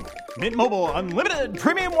thing. Mint Mobile Unlimited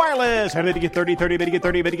Premium Wireless. How to get 30, 30, bit to get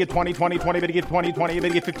 30, bit to get 20, 20, 20, bit to get 20, 20, bit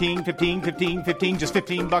to get 15, 15, 15, 15, just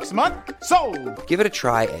 $15 a month? Sold! Give it a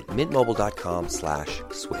try at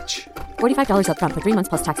mintmobile.com/switch. $45 up front for 3 months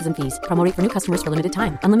plus taxes and fees. Promo rate for new customers for limited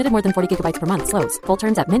time. Unlimited more than 40 gigabytes per month. Slows full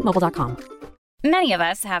terms at mintmobile.com. Many of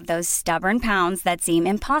us have those stubborn pounds that seem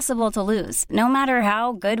impossible to lose, no matter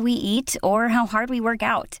how good we eat or how hard we work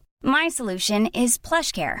out. My solution is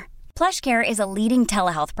PlushCare. PlushCare is a leading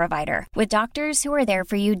telehealth provider with doctors who are there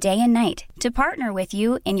for you day and night to partner with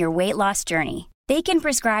you in your weight loss journey. They can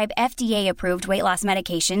prescribe FDA-approved weight loss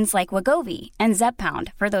medications like Wegovy and Zepbound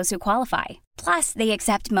for those who qualify. Plus, they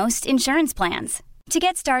accept most insurance plans. To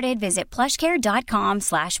get started, visit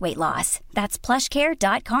plushcare.com/weightloss. That's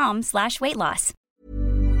plushcare.com/weightloss.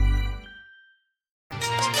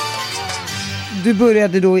 Du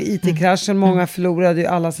började då i IT-kraschen, många förlorade ju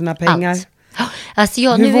alla sina pengar. Allt. Alltså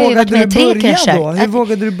hur vågade du börja då? Hur Att,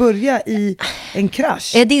 vågade du börja i en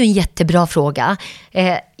krasch? Det är ju en jättebra fråga.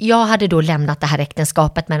 Jag hade då lämnat det här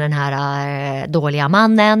äktenskapet med den här dåliga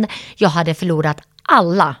mannen. Jag hade förlorat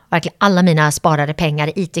verkligen alla mina sparade pengar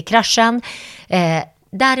i IT-kraschen.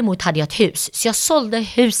 Däremot hade jag ett hus, så jag sålde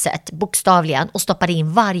huset bokstavligen och stoppade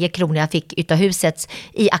in varje krona jag fick utav huset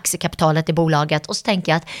i aktiekapitalet i bolaget. Och så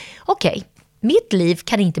tänkte jag att okej, mitt liv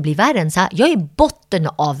kan inte bli värre än så här. Jag är i botten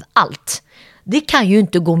av allt. Det kan ju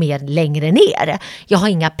inte gå mer längre ner. Jag har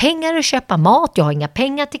inga pengar att köpa mat, jag har inga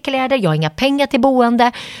pengar till kläder, jag har inga pengar till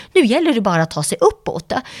boende. Nu gäller det bara att ta sig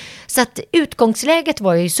uppåt. Så att utgångsläget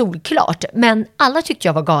var ju solklart, men alla tyckte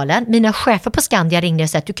jag var galen. Mina chefer på Skandia ringde och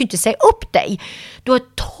sa att du kan inte säga upp dig. Du har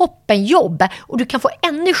ett toppenjobb och du kan få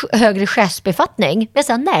ännu högre chefsbefattning. Men jag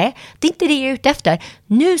sa nej, det är inte det jag är ute efter.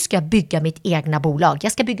 Nu ska jag bygga mitt egna bolag.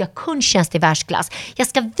 Jag ska bygga kundtjänst i världsklass. Jag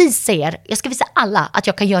ska visa alla att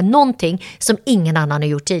jag kan göra någonting som ingen annan har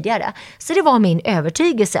gjort tidigare. Så det var min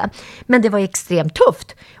övertygelse. Men det var extremt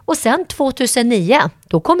tufft. Och sen 2009,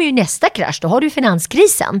 då kommer ju nästa krasch. Då har du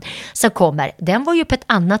finanskrisen som kommer. Den var ju på ett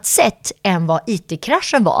annat sätt än vad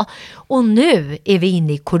IT-kraschen var. Och nu är vi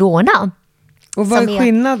inne i corona. Och vad är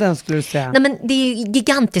skillnaden skulle du säga? Nej, men det är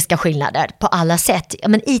gigantiska skillnader på alla sätt. Ja,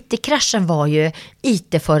 men IT-kraschen var ju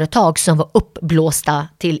IT-företag som var uppblåsta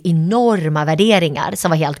till enorma värderingar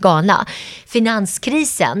som var helt galna.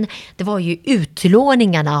 Finanskrisen, det var ju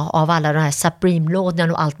utlåningarna av alla de här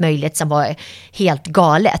subprime-lånen och allt möjligt som var helt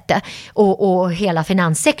galet. Och hela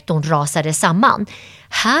finanssektorn rasade samman.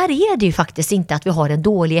 Här är det ju faktiskt inte att vi har en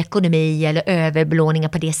dålig ekonomi eller överbelåningar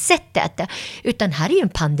på det sättet, utan här är ju en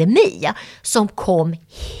pandemi som kom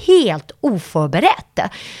helt oförberett.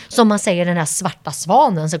 Som man säger, den här svarta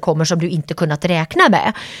svanen som kommer som du inte kunnat räkna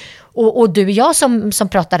med. Och du och jag som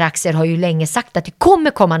pratar aktier har ju länge sagt att det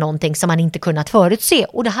kommer komma någonting som man inte kunnat förutse,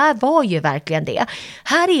 och det här var ju verkligen det.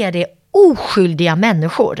 Här är det oskyldiga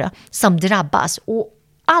människor som drabbas, och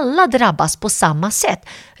alla drabbas på samma sätt.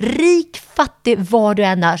 Rik, fattig, var du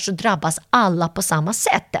än är, så drabbas alla på samma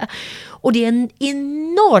sätt. Och det är en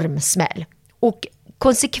enorm smäll. Och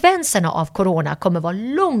konsekvenserna av corona kommer vara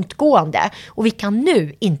långtgående. Och vi kan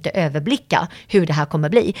nu inte överblicka hur det här kommer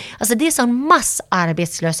bli. Alltså det är sån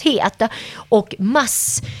massarbetslöshet och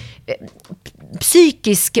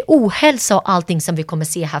psykisk ohälsa och allting som vi kommer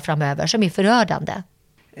se här framöver som är förödande.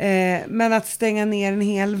 Men att stänga ner en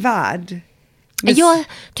hel värld... Jag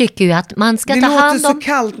tycker ju att man ska ta hand om... Det låter så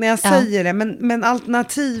kallt när jag säger det, men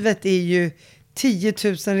alternativet är ju 10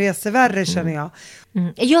 000 resor värre, känner jag.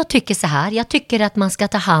 Jag tycker så här, jag tycker att man ska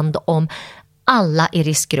ta hand om alla i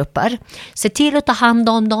riskgrupper. Se till att ta hand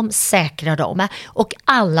om dem, säkra dem. Och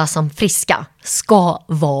alla som friska ska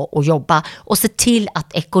vara och jobba. Och se till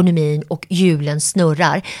att ekonomin och hjulen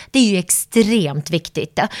snurrar. Det är ju extremt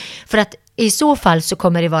viktigt. För att i så fall så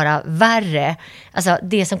kommer det vara värre. Alltså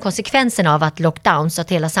det som konsekvensen av att lockdown, så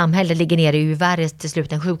att hela samhället ligger ner, är ju värre till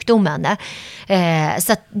slut än sjukdomen.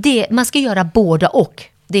 Så att man ska göra båda och.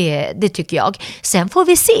 Det tycker jag. Sen får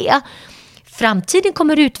vi se. Framtiden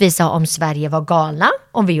kommer utvisa om Sverige var galna,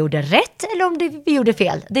 om vi gjorde rätt eller om vi gjorde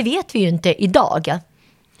fel. Det vet vi ju inte idag.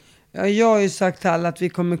 Ja, jag har ju sagt till alla att vi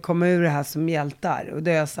kommer komma ur det här som hjältar. Och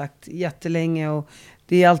det har jag sagt jättelänge, och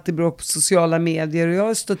det är alltid bra på sociala medier. Och jag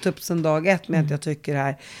har stått upp sedan dag ett med att jag tycker det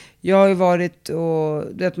här. Jag har ju varit,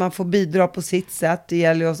 och att man får bidra på sitt sätt. Det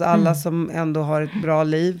gäller oss alla som ändå har ett bra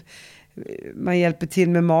liv. Man hjälper till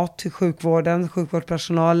med mat till sjukvården,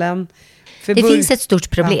 sjukvårdspersonalen. Det finns ett stort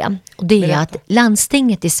problem, och det är att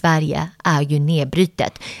landstinget i Sverige är ju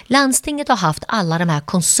nedbrytet. Landstinget har haft alla de här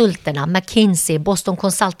konsulterna, McKinsey, Boston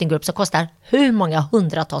Consulting Group, som kostar hur många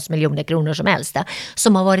hundratals miljoner kronor som helst,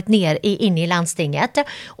 som har varit inne i landstinget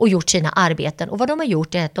och gjort sina arbeten. Och vad de har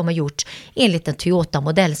gjort är att de har gjort enligt en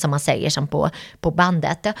Toyota-modell som man säger som på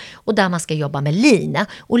bandet, och där man ska jobba med lean.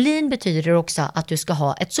 Och lean betyder också att du ska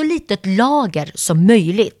ha ett så litet lager som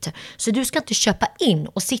möjligt. Så du ska inte köpa in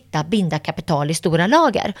och binda kapital i stora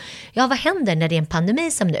lager. Ja, vad händer när det är en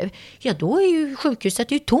pandemi som nu? Ja, då är ju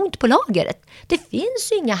sjukhuset ju tomt på lagret. Det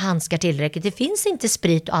finns ju inga handskar tillräckligt. Det finns inte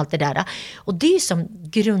sprit och allt det där. Och det är som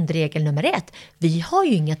grundregel nummer 1. Vi har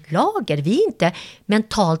ju inget lager. Vi är inte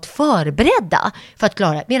mentalt förberedda för att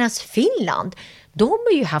klara det. Medan Finland, de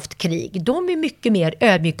har ju haft krig. De är mycket mer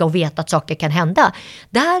ödmjuka och vet att saker kan hända.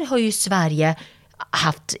 Där har ju Sverige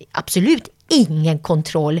haft absolut ingen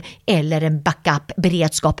kontroll eller en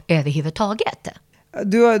backup-beredskap överhuvudtaget.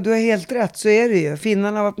 Du har helt rätt, så är det ju.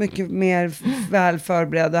 Finnarna har varit mycket mer väl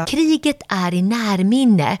förberedda. Kriget är i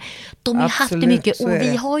närminne. De har haft det mycket, och vi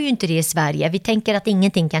det. har ju inte det i Sverige. Vi tänker att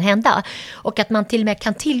ingenting kan hända. Och att man till och med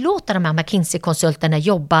kan tillåta de här McKinsey-konsulterna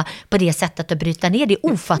jobba på det sättet och bryta ner, det är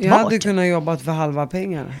ofattbart. Jag hade kunnat jobba för halva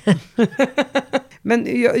pengarna. Men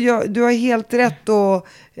du har helt rätt, och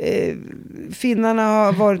finnarna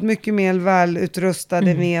har varit mycket mer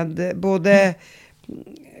välutrustade med både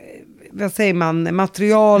vad säger man,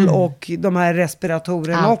 material och de här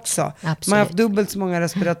respiratorerna också. Absolut. Man har haft dubbelt så många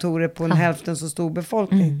respiratorer på en hälften så stor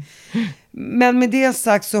befolkning. Men med det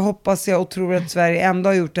sagt så hoppas jag och tror att Sverige ändå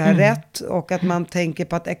har gjort det här rätt, och att man tänker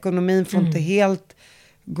på att ekonomin får inte helt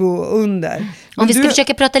gå under. Om vi ska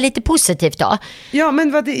försöka prata lite positivt då. Ja,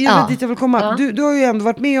 men dit jag vill komma. Ja. Du har ju ändå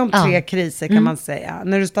varit med om 3 kriser kan man säga.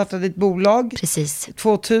 När du startade ditt bolag. Precis.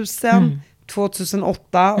 2000,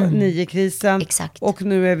 2008, 9-krisen. Exakt. Och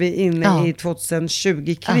nu är vi inne i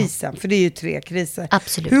 2020-krisen. För det är ju 3 kriser.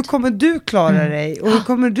 Absolut. Hur kommer du klara dig? Och hur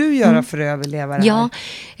kommer du göra för att överleva det här?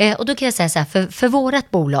 Ja, och då kan jag säga så här. För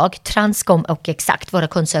vårat bolag, Transcom och Exakt, våra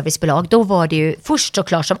kundservicebolag, då var det ju först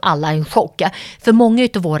såklart som alla en chock. För många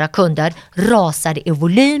av våra kunder rasade i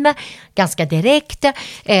volym ganska direkt.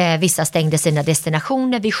 Vissa stängde sina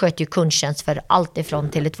destinationer. Vi sköt ju kundtjänst för allt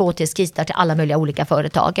ifrån Tele2 till Skistar till alla möjliga olika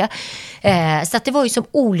företag. Så att det var ju som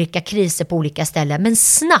olika kriser på olika ställen. Men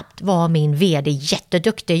snabbt var min vd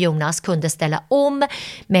jätteduktig, Jonas, kunde ställa om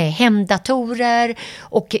med hemdatorer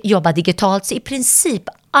och jobba digitalt. Så i princip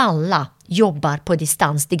alla jobbar på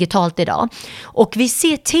distans digitalt idag. Och vi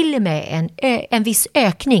ser till och med en viss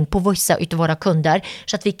ökning på vissa utav våra kunder,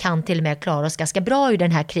 så att vi kan till och med klara oss ganska bra ur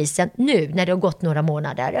den här krisen nu när det har gått några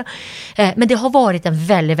månader. Men det har varit en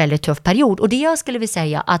väldigt, väldigt tuff period. Och det jag skulle vilja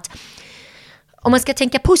säga att om man ska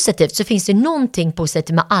tänka positivt, så finns det någonting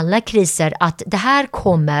positivt med alla kriser, att det här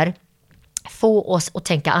kommer få oss att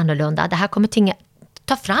tänka annorlunda. Det här kommer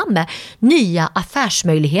ta fram nya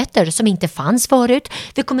affärsmöjligheter som inte fanns förut.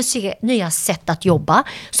 Vi kommer se nya sätt att jobba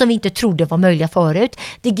som vi inte trodde var möjliga förut.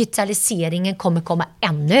 Digitaliseringen kommer komma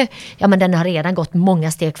ännu. Ja, men den har redan gått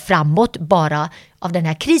många steg framåt bara av den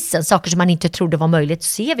här krisen. Saker som man inte trodde var möjligt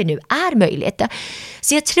ser vi nu är möjligt.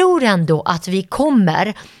 Så jag tror ändå att vi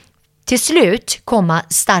kommer till slut komma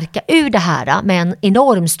starka ur det här med en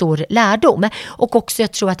enorm stor lärdom. Och också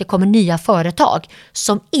jag tror att det kommer nya företag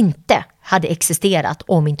som inte hade existerat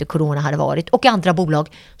om inte corona hade varit. Och andra bolag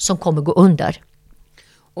som kommer gå under.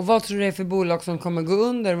 Och vad tror du det är för bolag som kommer gå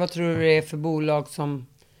under? Vad tror du det är för bolag som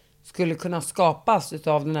skulle kunna skapas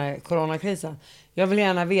utav den här coronakrisen? Jag vill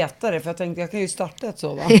gärna veta det, för jag tänkte jag kan ju starta ett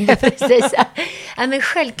sådant. Ja, precis. Ja, men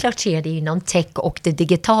självklart är det inom tech och det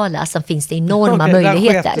digitala som finns det enorma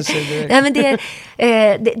möjligheter. Ja, men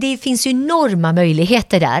det finns ju enorma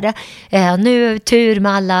möjligheter där. Nu tur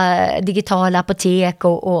med alla digitala apotek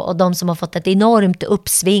och de som har fått ett enormt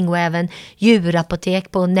uppsving, och även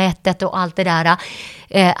djurapotek på nätet och allt det där.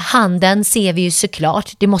 Handeln ser vi ju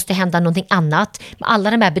såklart. Det måste hända någonting annat. Med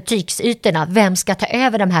alla de här butiksytorna, vem ska ta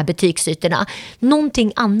över de här butiksytorna?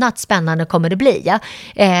 Någonting annat spännande kommer det bli.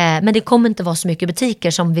 Men det kommer inte vara så mycket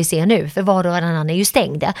butiker som vi ser nu, för var och varannan är ju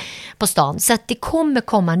stängd på stan. Så att det kommer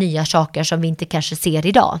komma nya saker som vi inte kanske ser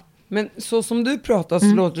idag. Men så som du pratar så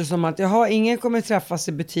låter det som att ingen kommer träffas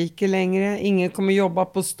i butiker längre, ingen kommer jobba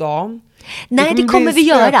på stan. Nej, det kommer vi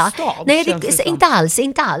göra. Nej,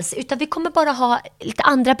 inte alls. Utan vi kommer bara ha lite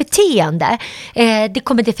andra beteende. Det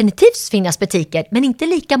kommer definitivt finnas butiker, men inte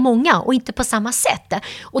lika många och inte på samma sätt.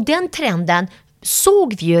 Och den trenden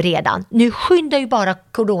såg vi ju redan. Nu skyndar ju bara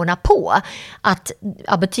corona på att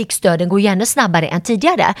butiksdöden går ännu snabbare än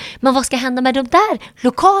tidigare. Men vad ska hända med de där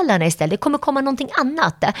lokalerna istället? Det kommer komma någonting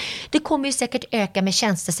annat. Det kommer ju säkert öka med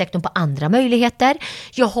tjänstesektorn på andra möjligheter.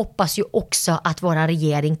 Jag hoppas ju också att vår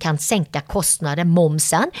regering kan sänka kostnaden,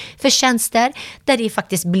 momsen för tjänster, där det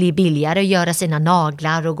faktiskt blir billigare att göra sina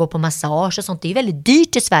naglar och gå på massage och sånt. Det är väldigt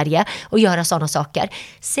dyrt i Sverige att göra sådana saker.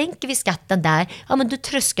 Sänker vi skatten där, ja men då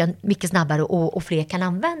tröskan mycket snabbare och fler kan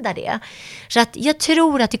använda det. Så att jag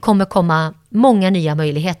tror att det kommer komma många nya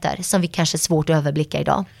möjligheter som vi kanske är svårt att överblicka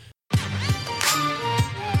idag.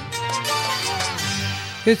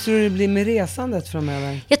 Hur tror du det blir med resandet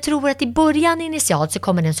framöver? Jag tror att i början initialt så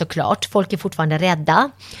kommer den såklart. Folk är fortfarande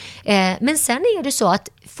rädda. Men sen är det så att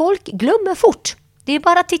folk glömmer fort. Det är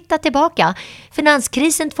bara att titta tillbaka.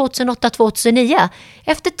 Finanskrisen 2008-2009.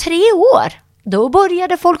 Efter 3 år. Då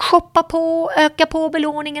började folk shoppa på, öka på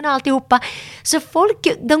belåningen och alltihopa. Så folk,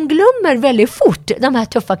 de glömmer väldigt fort de här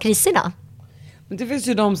tuffa kriserna. Men det finns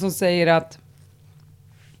ju de som säger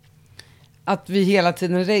att vi hela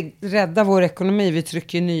tiden räddar vår ekonomi. Vi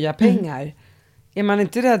trycker nya pengar. Är man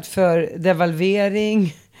inte rädd för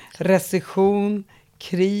devalvering, recession,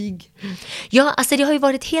 krig? Ja, alltså det har ju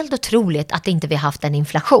varit helt otroligt att inte vi har haft en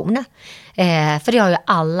inflation. För det har ju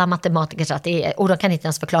alla matematiker sagt, och de kan inte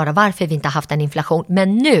ens förklara varför vi inte har haft en inflation.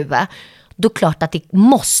 Men nu, då är klart att det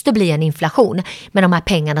måste bli en inflation med de här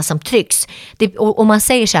pengarna som trycks. Och man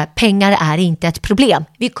säger så här, pengar är inte ett problem.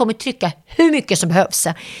 Vi kommer trycka hur mycket som behövs.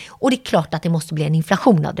 Och det är klart att det måste bli en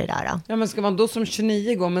inflation av det där. Ja, men ska man då som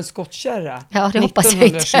 29 gå med skottkärra? Ja, det hoppas jag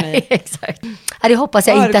inte. Exakt. Ja, det hoppas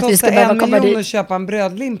jag inte att vi ska behöva komma dit. 1 miljon att köpa en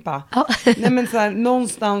brödlimpa. Ja. Nej, men så här,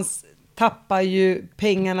 någonstans tappar ju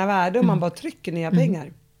pengarna värde om man bara trycker nya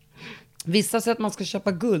pengar. Vissa säger att man ska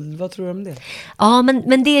köpa guld. Vad tror du om det? Ja,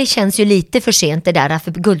 men det känns ju lite för sent det där.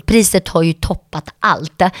 För guldpriset har ju toppat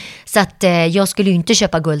allt. Så att jag skulle ju inte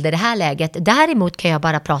köpa guld i det här läget. Däremot kan jag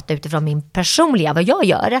bara prata utifrån min personliga, vad jag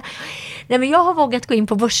gör. Nej, men jag har vågat gå in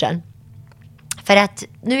på börsen. För att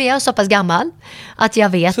nu är jag så pass gammal att jag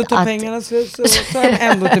vet så att... pengarna så är jag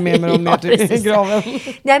ändå inte med mig om ja, ner till graven.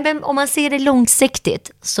 Nej, men om man ser det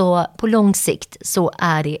långsiktigt, så på lång sikt så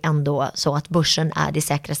är det ändå så att börsen är det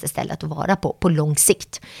säkraste stället att vara på lång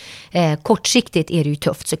sikt. Kortsiktigt är det ju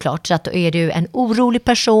tufft såklart, så att är du en orolig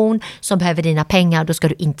person som behöver dina pengar, då ska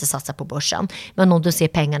du inte satsa på börsen. Men om du ser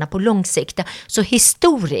pengarna på lång sikt, så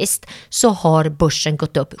historiskt så har börsen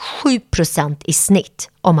gått upp 7% i snitt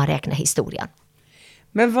om man räknar historien.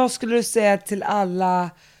 Men vad skulle du säga till alla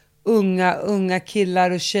unga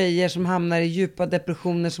killar och tjejer som hamnar i djupa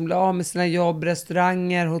depressioner, som blir av med sina jobb,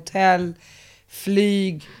 restauranger, hotell,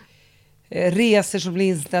 flyg, resor som blir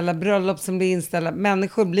inställda, bröllop som blir inställda.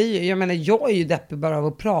 Människor blir ju, jag är ju deppig bara av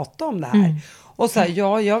att prata om det här. Och så här,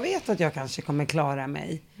 jag vet att jag kanske kommer klara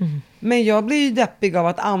mig. Men jag blir ju deppig av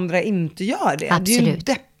att andra inte gör det. Absolut. Det är ju en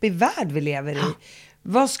deppig värld vi lever i.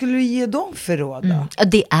 Vad skulle du ge dem för råd då?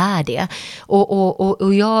 Det är det.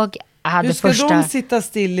 Och jag hade hur ska de sitta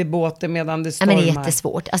still i båten medan det stormar? Men det är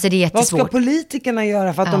jättesvårt. Alltså det är jättesvårt. Vad ska politikerna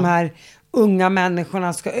göra för att de här unga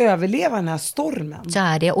människorna ska överleva den här stormen? Så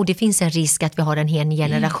är det, och det finns en risk att vi har en hel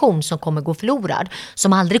generation som kommer gå förlorad,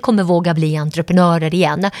 som aldrig kommer våga bli entreprenörer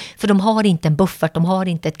igen, för de har inte en buffert, de har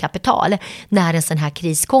inte ett kapital när en sån här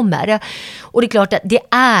kris kommer. Och det är klart att det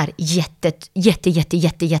är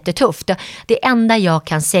jättetufft. Det enda jag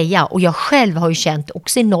kan säga, och jag själv har ju känt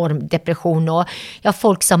också enorm depression, och jag har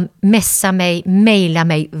folk som messar mig, mejlar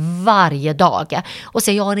mig varje dag och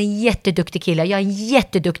säger jag har en jätteduktig kille, jag är en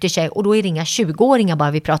jätteduktig tjej, och då är det inga 20-åringar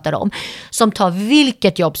bara vi pratar om, som tar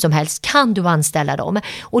vilket jobb som helst, kan du anställa dem?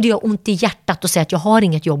 Och det gör ont i hjärtat att säga att jag har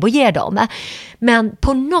inget jobb att ge dem. Men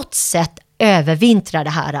på något sätt övervintrar det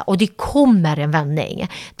här, och det kommer en vändning.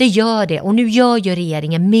 Det gör det, och nu gör ju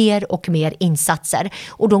regeringen mer och mer insatser,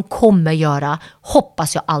 och de kommer göra,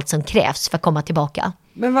 hoppas jag, allt som krävs för att komma tillbaka.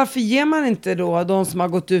 Men varför ger man inte då de som har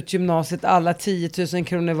gått ut gymnasiet alla 10 000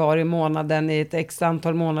 kronor var i månaden i ett extra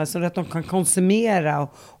antal månader, så att de kan konsumera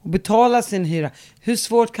och betala sin hyra? Hur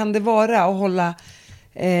svårt kan det vara att hålla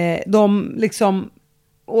dem liksom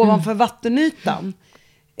ovanför vattenytan?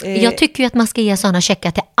 Jag tycker ju att man ska ge sådana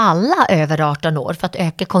checkar till alla över 18 år för att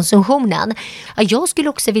öka konsumtionen. Jag skulle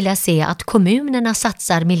också vilja se att kommunerna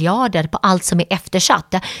satsar miljarder på allt som är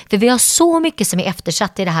eftersatt. För vi har så mycket som är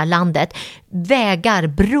eftersatt i det här landet. Vägar,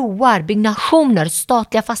 broar, byggnationer,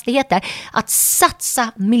 statliga fastigheter. Att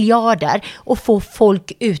satsa miljarder och få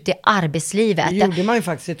folk ut i arbetslivet. Det gjorde man ju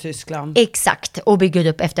faktiskt i Tyskland. Exakt, och bygga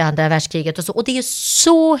upp efter andra världskriget och så. Och det är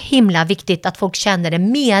så himla viktigt att folk känner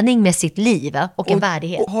en mening med sitt liv och en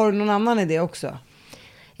värdighet. Har du någon annan idé också?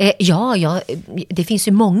 Ja, det finns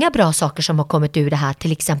ju många bra saker som har kommit ur det här.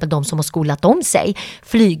 Till exempel de som har skolat om sig.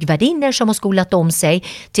 Flygvärdinner som har skolat om sig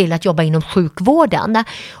till att jobba inom sjukvården.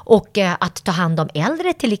 Och att ta hand om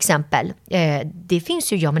äldre till exempel. Det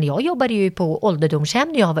finns ju, jag jobbade ju på ålderdomshem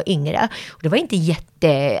när jag var yngre. Och det var inte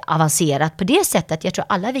jätteavancerat på det sättet. Jag tror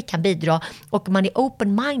alla vi kan bidra, och man är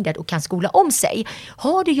open-minded och kan skola om sig.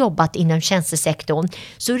 Har du jobbat inom tjänstesektorn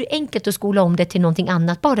så är det enkelt att skola om det till någonting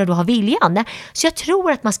annat, bara du har viljan. Så jag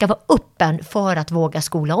tror att man ska vara öppen för att våga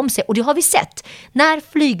skola om sig. Och det har vi sett. När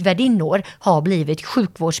flygvärdinnor har blivit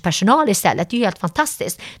sjukvårdspersonal istället. Det är ju helt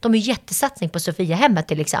fantastiskt. De är jättesatsning på Sofiahemmet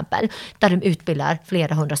till exempel. Där de utbildar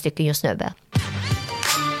flera 100 stycken just nu.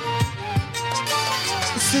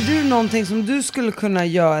 Ser du någonting som du skulle kunna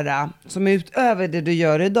göra som är utöver det du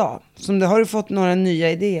gör idag? Har du fått några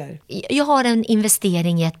nya idéer? Jag har en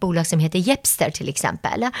investering i ett bolag som heter Jepster till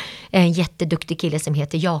exempel. En jätteduktig kille som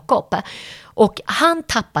heter Jakob. Och han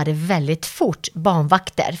tappade väldigt fort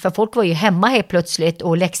barnvakter. För folk var ju hemma helt plötsligt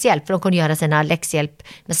och läxhjälp. För de kunde göra sina läxhjälp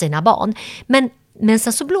med sina barn. Men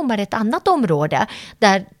sen så blommade ett annat område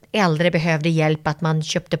där äldre behövde hjälp, att man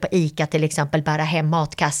köpte på ICA till exempel, bära hem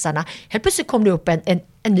matkassarna. Helt plötsligt kom det upp en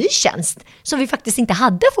ny tjänst som vi faktiskt inte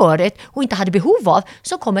hade förut och inte hade behov av,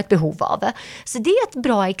 som kom ett behov av. Så det är ett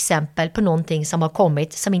bra exempel på någonting som har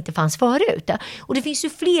kommit som inte fanns förut. Och det finns ju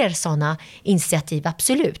fler sådana initiativ,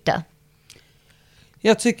 absolut.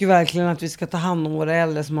 Jag tycker verkligen att vi ska ta hand om våra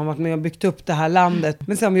äldre som har varit med och byggt upp det här landet.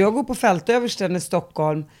 Men sen om jag går på Fältöversten i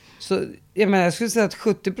Stockholm, så jag skulle säga att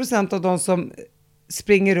 70% av de som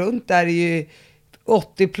springer runt där är ju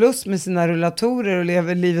 80 plus med sina rullatorer och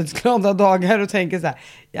lever livets glada dagar och tänker så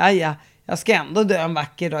här: jag ska ändå dö en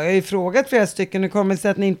vacker dag. Jag har ju frågat flera stycken, nu kommer det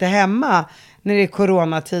sig att ni inte är hemma när det är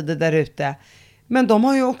coronatider där ute. Men de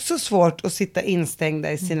har ju också svårt att sitta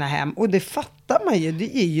instängda i sina hem, och det fattar man ju,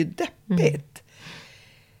 det är ju deppigt.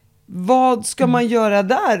 Vad ska man göra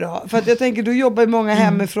där då? För att jag tänker, du jobbar ju många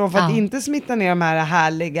hemifrån för att inte smitta ner de här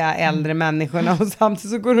härliga äldre människorna, och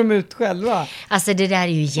samtidigt så går de ut själva. Alltså det där är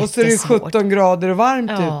ju jättesvårt. Och så är det 17 grader och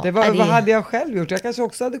varmt ute. Vad hade jag själv gjort? Jag kanske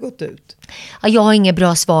också hade gått ut. Ja, jag har inget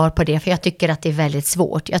bra svar på det, för jag tycker att det är väldigt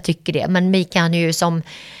svårt. Jag tycker det. Men vi kan ju som...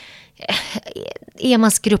 Är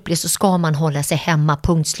man skruplig så ska man hålla sig hemma,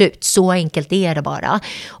 punkt slut. Så enkelt är det bara.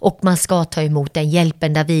 Och man ska ta emot den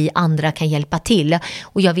hjälpen där vi andra kan hjälpa till.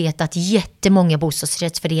 Och jag vet att jättemånga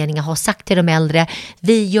bostadsrättsföreningar har sagt till de äldre: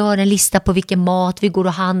 vi gör en lista på vilken mat vi går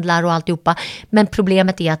och handlar och alltihopa. Men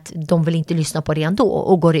problemet är att de vill inte lyssna på det ändå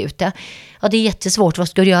och går ut. Ja, det är jättesvårt. Vad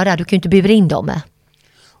ska du göra? Du kan ju inte bura in dem.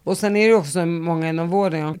 Och sen är det också många inom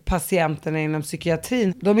vården, patienterna inom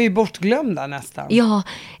psykiatrin, de är ju bortglömda nästan. Ja,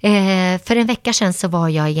 för en vecka sedan så var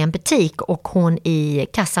jag i en butik och hon i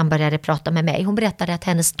kassan började prata med mig. Hon berättade att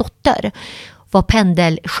hennes dotter var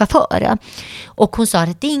pendelchaufför. Och hon sa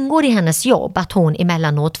att det ingår i hennes jobb att hon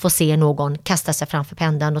emellanåt får se någon kasta sig framför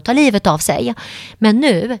pendeln och ta livet av sig. Men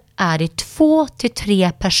nu är det 2 till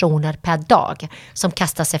 3 personer per dag som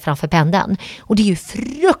kastar sig framför pendeln. Och det är ju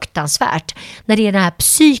fruktansvärt när det är den här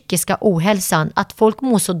psykiska ohälsan, att folk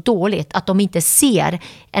mår så dåligt att de inte ser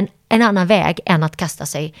en annan väg än att kasta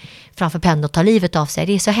sig framför pendeln och ta livet av sig.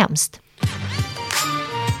 Det är så hemskt.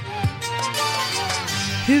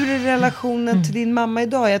 Hur är relationen till din mamma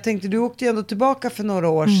idag? Jag tänkte, du åkte ju ändå tillbaka för några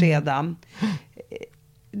år sedan.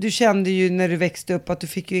 Du kände ju när du växte upp att du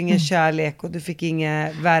fick ju ingen kärlek och du fick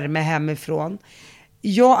ingen värme hemifrån.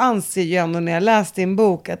 Jag anser ju ändå när jag läste din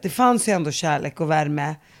bok att det fanns ju ändå kärlek och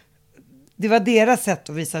värme. Det var deras sätt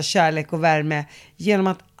att visa kärlek och värme genom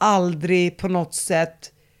att aldrig på något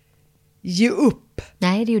sätt ge upp.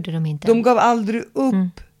 Nej, det gjorde de inte. De gav aldrig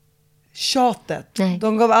upp tjatet. Nej.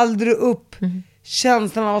 De gav aldrig upp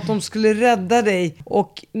känslan av att de skulle rädda dig.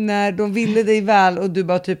 Och när de ville dig väl och du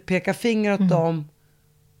bara typ pekar finger åt dem.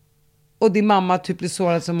 Och din mamma typ blir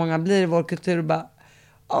sårad som många blir i vår kultur och bara,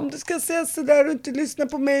 om du ska säga sådär och inte lyssna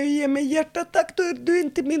på mig och ge mig hjärtattack, då är du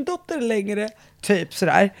inte min dotter längre. Typ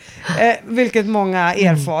sådär. Vilket många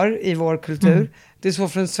erfar i vår kultur. Det är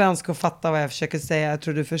svårt för en svensk att fatta vad jag försöker säga. Jag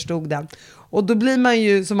tror du förstod den. Och då blir man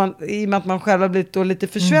ju, som man, i och med att man själv har blivit då lite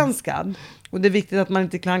försvenskad. Och det är viktigt att man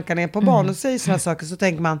inte klankar ner på barn och säger sådana saker. Så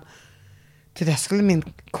tänker man, det där skulle min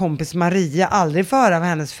kompis Maria aldrig få höra av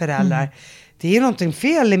hennes föräldrar. Det är ju någonting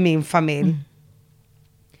fel i min familj.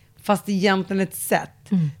 Fast egentligen ett sätt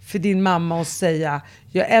för din mamma att säga,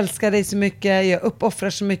 jag älskar dig så mycket, jag uppoffrar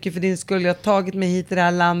så mycket för din skull, jag har tagit mig hit i det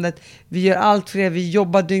här landet, vi gör allt för er, vi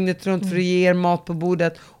jobbar dygnet runt för att ge er mat på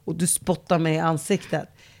bordet och du spottar mig i ansiktet.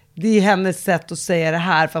 Det är hennes sätt att säga det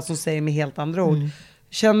här, fast hon säger med helt andra ord.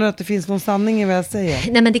 Känner du att det finns någon sanning i vad jag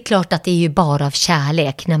säger? Nej, men det är klart att det är ju bara av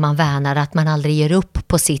kärlek när man värnar, att man aldrig ger upp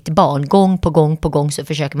på sitt barn. Gång på gång så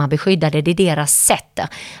försöker man beskydda det. Det är deras sätt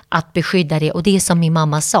att beskydda det. Och det är som min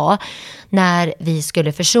mamma sa när vi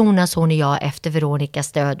skulle försonas, hon och jag, efter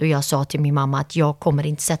Veronikas död. Och jag sa till min mamma att jag kommer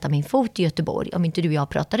inte sätta min fot i Göteborg om inte du och jag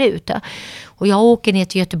pratar ut. Och jag åker ner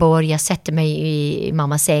till Göteborg, jag sätter mig i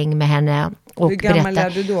mammas säng med henne och hur gammal berättar. är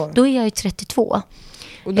du då? Då är jag ju 32.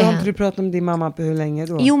 Och då har inte du pratat med din mamma på hur länge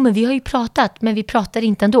då? Jo, men vi har ju pratat, men vi pratar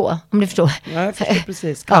inte ändå, om du förstår. Ja, jag förstår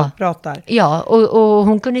precis. Karl pratar. Ja, och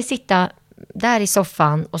hon kunde sitta där i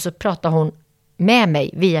soffan och så pratade hon med mig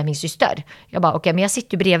via min syster. Jag bara, okej, men jag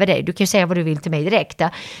sitter bredvid dig. Du kan ju säga vad du vill till mig direkt.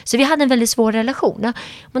 Så vi hade en väldigt svår relation.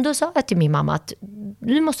 Men då sa jag till min mamma att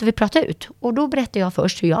nu måste vi prata ut. Och då berättade jag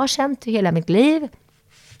först hur jag har känt hela mitt liv.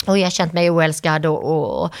 Och jag har känt mig oälskad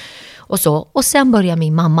och så. Och sen började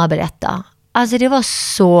min mamma berätta. Alltså det var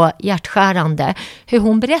så hjärtskärande hur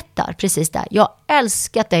hon berättar precis där. Jag har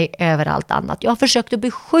älskat dig över allt annat. Jag har försökt att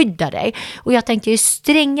beskydda dig. Och jag tänkte, ju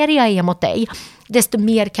strängare jag är mot dig, desto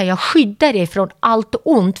mer kan jag skydda dig från allt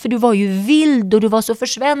ont. För du var ju vild och du var så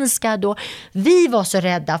försvenskad. Och vi var så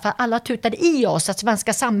rädda för alla tutade i oss att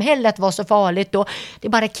svenska samhället var så farligt. Och det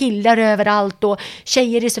är bara killar överallt och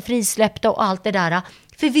tjejer är så frisläppta och allt det där.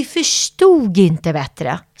 För vi förstod inte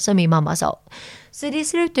bättre, som min mamma sa. Så det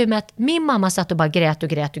slutade med att min mamma satt och bara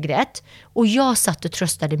grät. Och jag satt och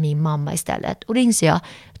tröstade min mamma istället. Och då inser jag,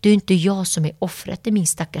 det är inte jag som är offret, det är min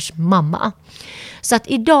stackars mamma. Så att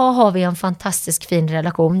idag har vi en fantastisk fin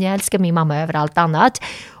relation. Jag älskar min mamma över allt annat.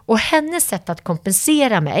 Och hennes sätt att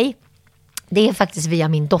kompensera mig, det är faktiskt via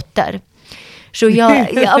min dotter. Så jag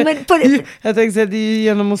tänkte säga, det är ju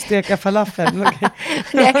genom att steka falafel.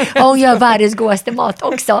 Nej, hon gör världens godaste mat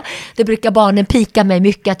också. Det brukar barnen pika mig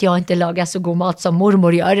mycket att jag inte lagar så god mat som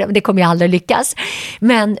mormor gör. Det kommer jag aldrig lyckas.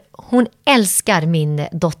 Men hon älskar min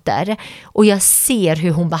dotter och jag ser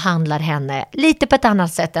hur hon behandlar henne lite på ett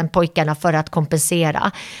annat sätt än pojkarna för att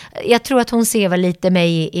kompensera. Jag tror att hon ser väl lite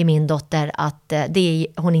mig i min dotter, att det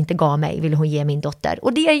hon inte gav mig vill hon ge min dotter.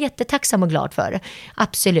 Och det är jag jättetacksam och glad för.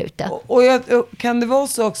 Absolut. Och kan det vara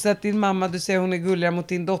så också att din mamma, du säger hon är gulligare mot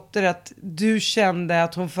din dotter, att du kände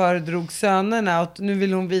att hon föredrog sönerna och nu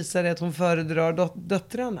vill hon visa dig att hon föredrar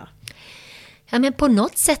döttrarna? Ja, men på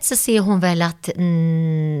något sätt så ser hon väl att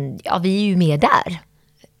vi är ju med där.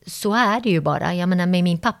 Så är det ju bara. Jag menar, när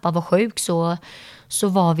min pappa var sjuk så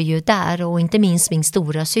var vi ju där. Och inte minst min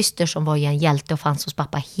stora syster som var ju en hjälte och fanns hos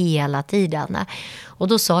pappa hela tiden. Och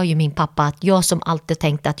då sa ju min pappa att jag som alltid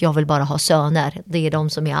tänkte att jag vill bara ha söner. Det är de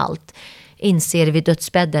som är allt. Inser vid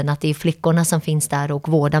dödsbädden att det är flickorna som finns där och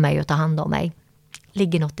vårdar mig och tar hand om mig.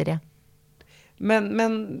 Ligger något i det?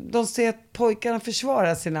 Men de ser att pojkarna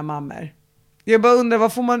försvarar sina mammor. Jag bara undrar,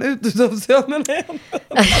 vad får man ut av sönerna?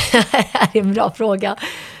 Det är en bra fråga.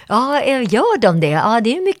 Ja, gör de det? Ja,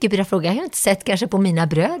 det är en mycket bra fråga. Jag har inte sett kanske på mina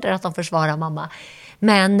bröder att de försvarar mamma.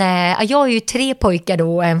 Men jag har ju 3 pojkar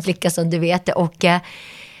då och en flicka som du vet. Och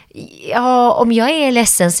ja, om jag är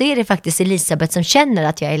ledsen så är det faktiskt Elisabeth som känner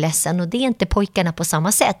att jag är ledsen. Och det är inte pojkarna på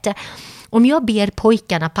samma sätt. Om jag ber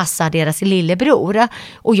pojkarna passa deras lillebror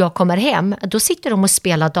och jag kommer hem, då sitter de och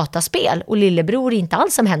spelar dataspel och lillebror är inte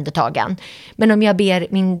alls omhändertagen. Men om jag ber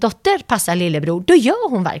min dotter passa lillebror, då gör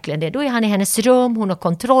hon verkligen det. Då är han i hennes rum, hon har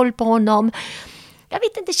kontroll på honom. Jag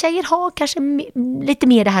vet inte, tjejer har kanske lite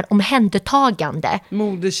mer det här omhändertagande.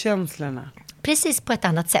 Moderkänslorna. Precis, på ett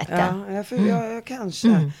annat sätt. Jag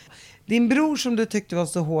kanske. Din bror som du tyckte var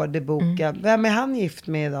så hård i boken, vem är han gift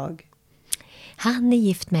med idag? Han är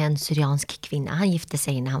gift med en syriansk kvinna. Han gifte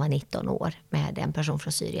sig när han var 19 år med en person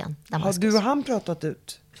från Syrien. Har du och han pratat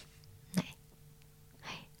ut? Nej.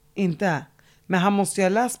 Inte? Men han måste ju ha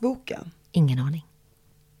läst boken. Ingen aning.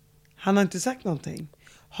 Han har inte sagt någonting.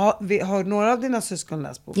 Har några av dina syskon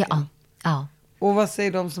läst boken? Ja. Och vad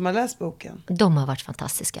säger de som har läst boken? De har varit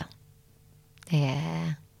fantastiska.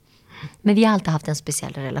 Men vi har alltid haft en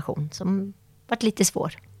speciell relation som varit lite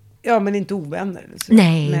svår. Ja, men inte ovänner.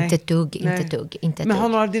 Nej, inte ett dugg. Men har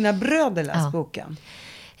några av dina bröder läst boken?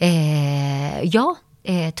 Ja,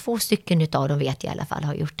 2 stycken utav dem vet jag i alla fall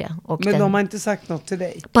har gjort det. Och men de har inte sagt något till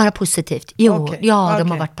dig? Bara positivt. Jo, Okay.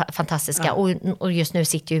 De har varit fantastiska. Ja. Och just nu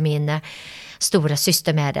sitter ju min stora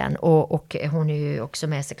syster med den. Och hon är ju också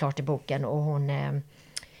med sig klart i boken. Och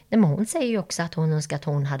hon säger ju också att hon önskar att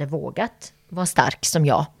hon hade vågat vara stark som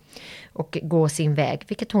jag. Och gå sin väg,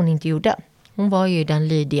 vilket hon inte gjorde. Hon var ju den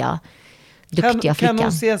lydiga, duktiga flickan. Kan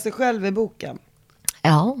hon se sig själv i boken?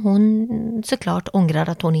 Ja, hon såklart ångrar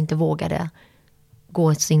att hon inte vågade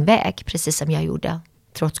gå sin väg, precis som jag gjorde,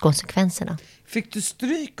 trots konsekvenserna. Fick du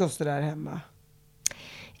stryk och så där hemma?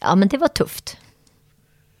 Ja, men det var tufft.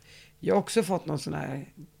 Jag har också fått någon sån här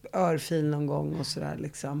örfil någon gång och sådär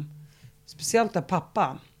liksom. Speciellt av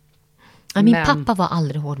pappa. Ja, min pappa var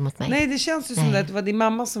aldrig hård mot mig. Nej, det känns ju som att det var din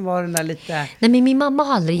mamma som var den där lite... Nej, men min mamma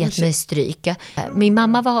har aldrig gett mig stryk. Min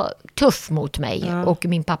mamma var tuff mot mig och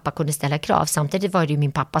min pappa kunde ställa krav. Samtidigt var det ju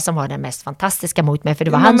min pappa som var den mest fantastiska mot mig. För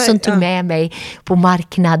det var han som tog med mig på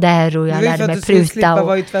marknader och jag lärde mig pruta.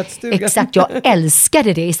 Vara i tvättstugan. Exakt, jag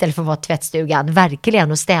älskade det istället för att vara i tvättstugan.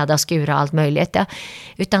 Verkligen, och städa, skura och allt möjligt.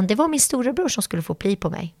 Utan det var min storebror som skulle få pli på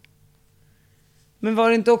mig. Men var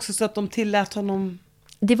det inte också så att de tillät honom...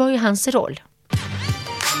 Det var ju hans roll.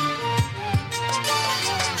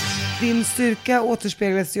 Din styrka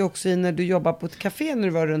återspeglas ju också i när du jobbar på ett café när du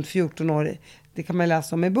var runt 14 år. Det kan man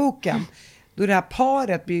läsa om i boken. Då det här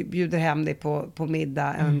paret bjuder hem dig på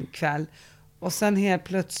middag en kväll. Och sen helt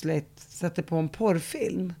plötsligt sätter på en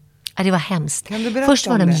porrfilm. Ja, det var hemskt. Kan du berätta Först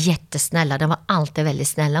var om de det? jättesnälla. De var alltid väldigt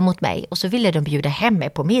snälla mot mig. Och så ville de bjuda hem mig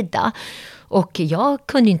på middag. Och jag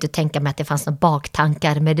kunde inte tänka mig att det fanns några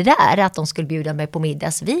baktankar med det där. Att de skulle bjuda mig på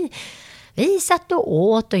middag. Så vi satt och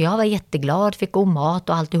åt och jag var jätteglad. Fick god mat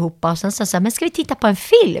och alltihopa. Och sen sa jag, men ska vi titta på en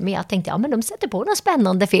film? Jag tänkte, ja men de sätter på någon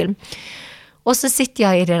spännande film. Och så sitter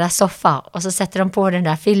jag i deras soffa och så sätter de på den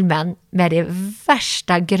där filmen med det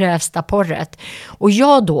värsta, grövsta porret. Och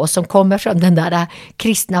jag då som kommer från den där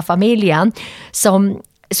kristna familjen som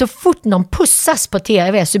så fort någon pussas på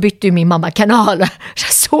tv så bytte ju min mamma kanal.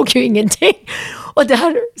 Jag såg ju ingenting. Och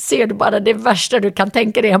där ser du bara det värsta du kan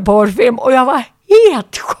tänka dig en porrfilm. Och jag var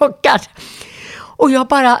helt chockad. Och jag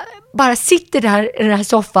bara sitter där i den här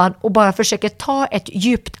soffan och bara försöker ta ett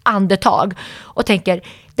djupt andetag. Och tänker,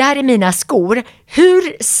 det här är mina skor.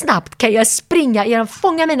 Hur snabbt kan jag springa genom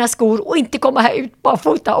fånga mina skor och inte komma här ut bara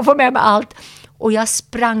fota och få med mig allt? Och jag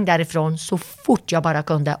sprang därifrån så fort jag bara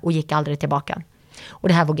kunde och gick aldrig tillbaka. Och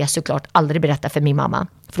det här vågade jag såklart aldrig berätta för min mamma.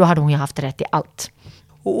 För då hade hon ju haft rätt i allt.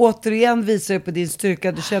 Och återigen visar du på din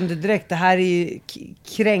styrka. Du kände direkt, det här är ju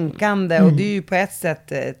kränkande. Och det är ju på ett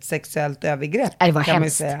sätt ett sexuellt övergrepp. Det var kan man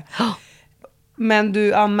hemskt. säga. Men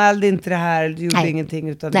du anmälde inte det här. Du gjorde ingenting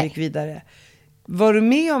utan du gick vidare. Var du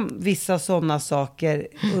med om vissa sådana saker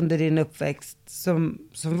under din uppväxt som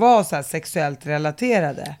var så här sexuellt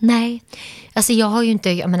relaterade? Nej, alltså jag har ju inte,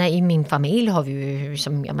 jag menar i min familj har vi ju,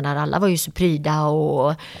 som, jag menar alla var ju så pryda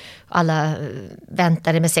och alla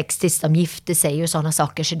väntade med sex tills de gifte sig och sådana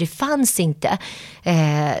saker, så det fanns inte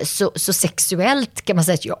så sexuellt kan man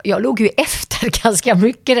säga. Jag låg ju efter ganska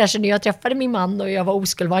mycket där, så när jag träffade min man och jag var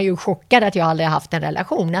oskuld var jag ju chockad att jag aldrig haft en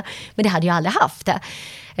relation, men det hade jag aldrig haft.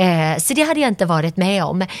 Så det hade jag inte varit med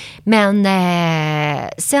om. Men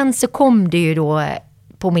sen så kom det ju då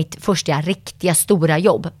på mitt första riktiga stora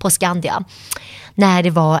jobb på Skandia. när det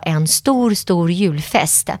var en stor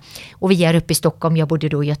julfest. Och vi är uppe i Stockholm, jag bodde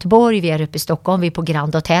då i Göteborg, vi är uppe i Stockholm, vi är på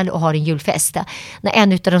Grand Hotel och har en julfest. När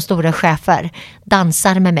en av de stora chefer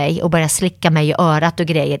dansar med mig och börjar slicka mig i örat och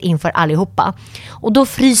grejer inför allihopa. Och då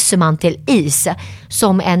fryser man till is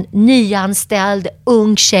som en nyanställd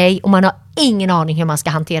ung tjej och man har ingen aning hur man ska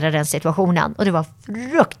hantera den situationen. Och det var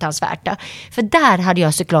fruktansvärt. För där hade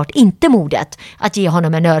jag såklart inte modet att ge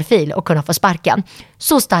honom en örfil och kunna få sparken.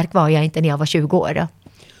 Så stark var jag inte när jag var 20 år.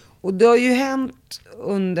 Och det har ju hänt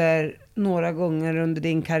under några gånger under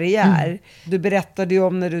din karriär. Du berättade ju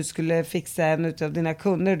om när du skulle fixa en av dina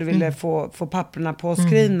kunder. Du ville få papperna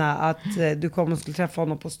påskrivna att du kom och skulle träffa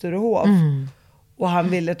honom på Sturehof. Och han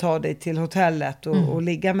ville ta dig till hotellet och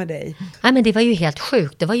ligga med dig. Nej, men det var ju helt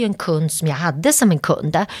sjukt. Det var ju en kund som jag hade som en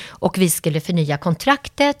kund. Och vi skulle förnya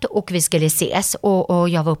kontraktet och vi skulle ses. Och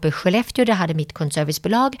jag var uppe i Skellefteå, det hade mitt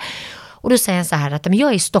kundservicebolag. Och då säger han så här att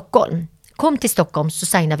jag är i Stockholm. Kom till Stockholm så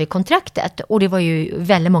signar vi kontraktet. Och det var ju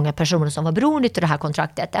väldigt många personer som var beroende av det här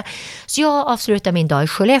kontraktet. Så jag avslutar min dag i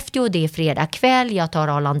Skellefteå. Det är fredag kväll. Jag tar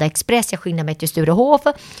Arlanda Express. Jag skyndar mig till Sturehof.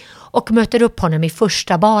 Och möter upp honom i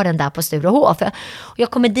första baren där på Sturehof. Och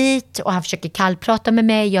jag kommer dit och han försöker kallprata med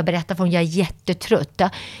mig. Jag berättar för honom, jag är jättetrött.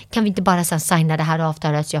 Kan vi inte bara sen signa det här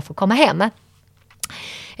avtalet så jag får komma hem?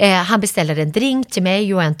 Han beställer en drink till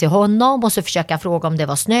mig och en till honom. Och så försöker jag fråga om det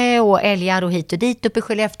var snö och älgar och hit och dit uppe i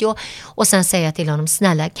Skellefteå. Och sen säger jag till honom,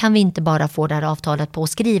 snälla kan vi inte bara få det här avtalet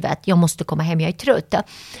påskrivet? Jag måste komma hem, jag är trött.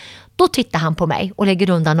 Då tittar han på mig och lägger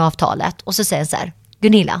undan avtalet. Och så säger han så här,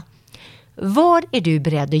 Gunilla, vad är du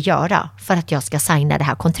beredd att göra för att jag ska signa det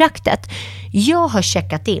här kontraktet? Jag har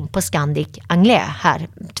checkat in på Scandic Anglais här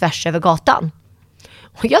tvärs över gatan.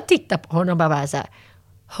 Och jag tittar på honom och bara så här,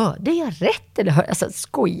 hörde jag rätt? Eller alltså,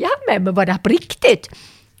 skojar han med var det här på riktigt?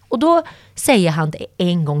 Och då säger han det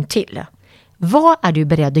en gång till. Vad är du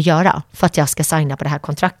beredd att göra för att jag ska signa på det här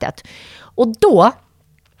kontraktet? Och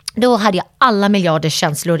då hade jag alla miljarders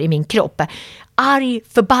känslor i min kropp. Arg,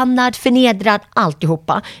 förbannad, förnedrad,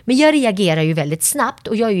 alltihopa. Men jag reagerar ju väldigt snabbt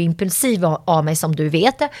och jag är ju impulsiv av mig som du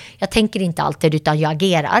vet. Jag tänker inte alltid utan jag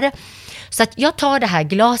agerar. Så att jag tar det här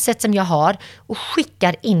glaset som jag har och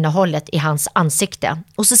skickar innehållet i hans ansikte.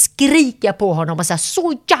 Och så skriker jag på honom och säger,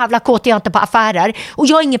 så jävla kåt är jag inte på affärer. Och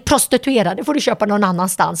jag är ingen prostituerad, det får du köpa någon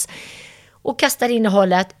annanstans. Och kastar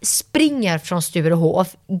innehållet, springer från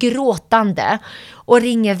Sturehof gråtande och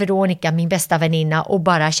ringer Veronica, min bästa väninna, och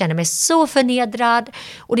bara känner mig så förnedrad.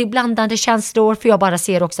 Och det är blandande känslor för jag bara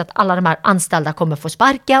ser också att alla de här anställda kommer få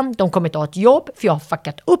sparken. De kommer inte ha ett jobb för jag har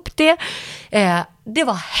fuckat upp det. Det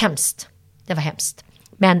var hemskt. Det var hemskt.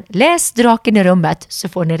 Men läs Draken i rummet så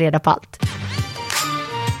får ni reda på allt.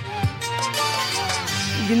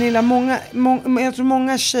 Gunilla, jag tror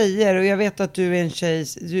många tjejer, och jag vet att du är en tjej,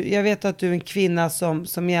 jag vet att du är en kvinna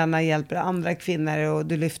som gärna hjälper andra kvinnor och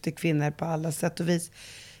du lyfter kvinnor på alla sätt och vis.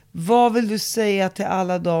 Vad vill du säga till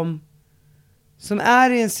alla dem som är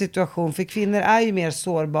i en situation, för kvinnor är ju mer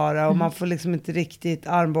sårbara och man får liksom inte riktigt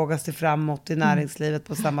armbåga sig framåt i näringslivet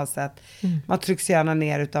på samma sätt. Man trycks gärna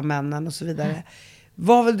ner utav männen och så vidare.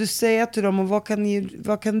 Vad vill du säga till dem och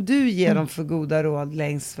vad kan du ge dem för goda råd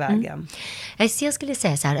längs vägen? Så jag skulle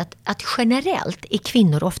säga så här att generellt är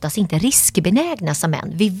kvinnor oftast inte riskbenägna som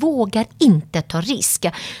män. Vi vågar inte ta risk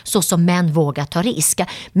så som män vågar ta risk.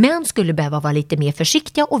 Män skulle behöva vara lite mer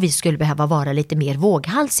försiktiga och vi skulle behöva vara lite mer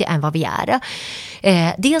våghalsiga än vad vi är.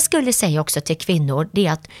 Det jag skulle säga också till kvinnor, det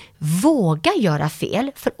är att våga göra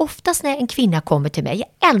fel. För oftast när en kvinna kommer till mig,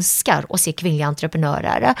 jag älskar att se kvinnliga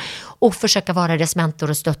entreprenörer och försöka vara deras mentor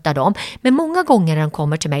och stötta dem. Men många gånger när de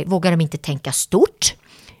kommer till mig vågar de inte tänka stort.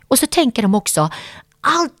 Och så tänker de också,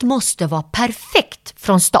 allt måste vara perfekt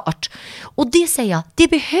från start. Och det säger jag, det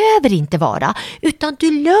behöver inte vara. Utan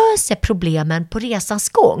du löser problemen på resans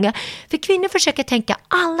gång. För kvinnor försöker tänka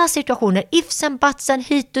alla situationer, ifsen, batsen,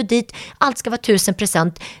 hit och dit. Allt ska vara 1000%.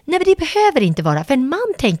 Nej, men det behöver inte vara. För en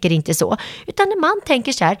man tänker inte så. Utan en man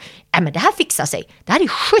tänker så här, men det här fixar sig. Det här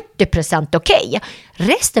är 70% okej.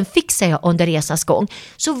 Resten fixar jag under resans gång.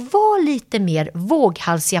 Så var lite mer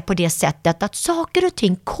våghalsiga på det sättet att saker och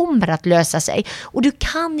ting kommer att lösa sig. Och du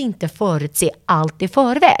kan inte förutse allt i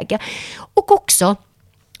förväg. Och också,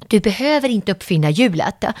 du behöver inte uppfinna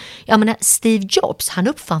hjulet. Jag menar, Steve Jobs, han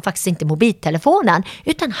uppfann faktiskt inte mobiltelefonen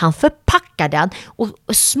utan han förpackade den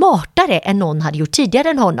och smartare än någon hade gjort tidigare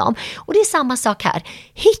än honom. Och det är samma sak här.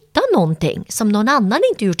 Hitta någonting som någon annan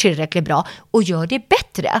inte gjort tillräckligt bra och gör det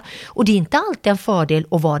bättre. Och det är inte alltid en fördel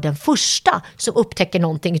att vara den första som upptäcker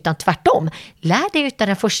någonting utan tvärtom. Lär dig utan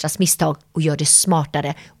den förstas misstag och gör det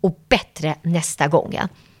smartare och bättre nästa gång.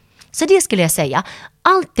 Så det skulle jag säga,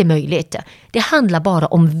 allt är möjligt. Det handlar bara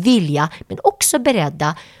om vilja men också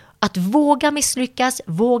beredda Att våga misslyckas,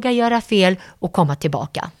 våga göra fel och komma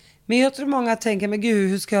tillbaka. Men jag tror många tänker, men gud,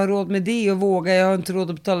 hur ska jag ha råd med det och våga? Jag har inte råd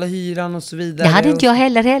att betala hyran och så vidare. Det hade inte jag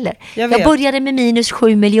heller. Jag började med minus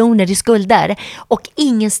 7 miljoner i skulder och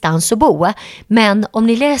ingenstans att bo. Men om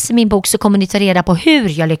ni läser min bok så kommer ni ta reda på hur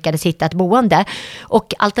jag lyckades hitta ett boende.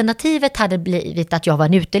 Och alternativet hade blivit att jag var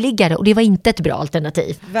en uteliggare och det var inte ett bra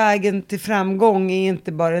alternativ. Vägen till framgång är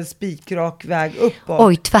inte bara en spikrak väg uppåt.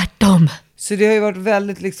 Oj, tvärtom. Så det har ju varit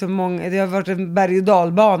väldigt liksom det har varit en berg- och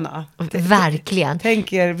dalbana. Verkligen.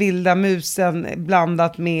 Tänk er vilda musen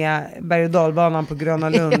blandat med berg- och dalbanan på Gröna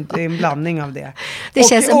Lund. Det är en blandning av det.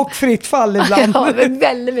 Och fritt fall ibland. Ja, men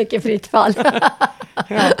väldigt mycket fritt fall.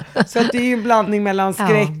 Ja, så att det är ju en blandning mellan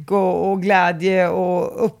skräck och glädje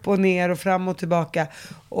och upp och ner och fram och tillbaka.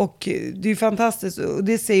 Och det är ju fantastiskt. Och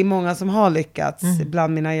det säger många som har lyckats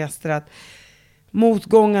bland mina gäster att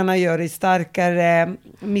motgångarna gör dig starkare,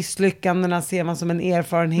 misslyckandena ser man som en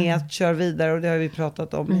erfarenhet, kör vidare, och det har vi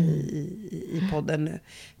pratat om i podden nu.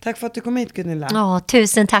 Tack för att du kom hit, Gunilla. Ja,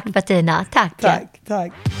 tusen tack Bettina. Tack.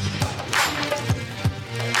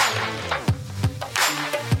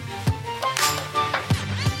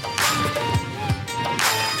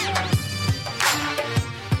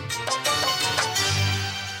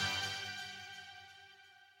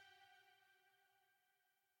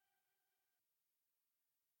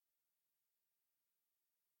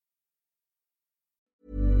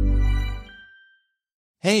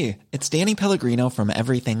 Hey, it's Danny Pellegrino from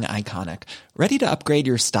Everything Iconic. Ready to upgrade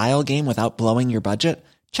your style game without blowing your budget?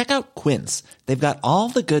 Check out Quince. They've got all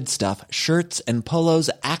the good stuff, shirts and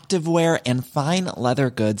polos, activewear, and fine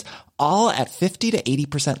leather goods, all at 50 to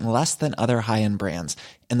 80% less than other high-end brands.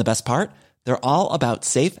 And the best part? They're all about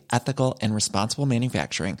safe, ethical, and responsible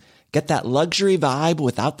manufacturing. Get that luxury vibe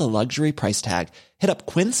without the luxury price tag. Hit up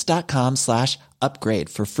quince.com/upgrade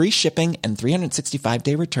for free shipping and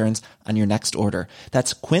 365-day returns on your next order.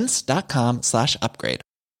 That's quince.com/upgrade.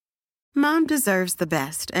 Mom deserves the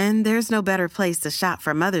best, and there's no better place to shop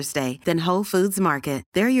for Mother's Day than Whole Foods Market.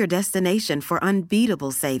 They're your destination for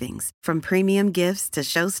unbeatable savings, from premium gifts to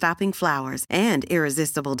show-stopping flowers and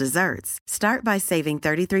irresistible desserts. Start by saving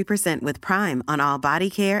 33% with Prime on all body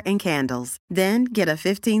care and candles. Then get a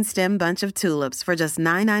 15-stem bunch of tulips for just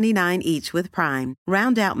 $9.99 each with Prime.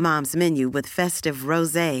 Round out Mom's menu with festive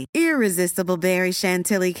rosé, irresistible berry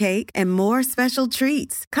chantilly cake, and more special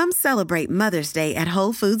treats. Come celebrate Mother's Day at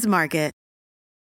Whole Foods Market.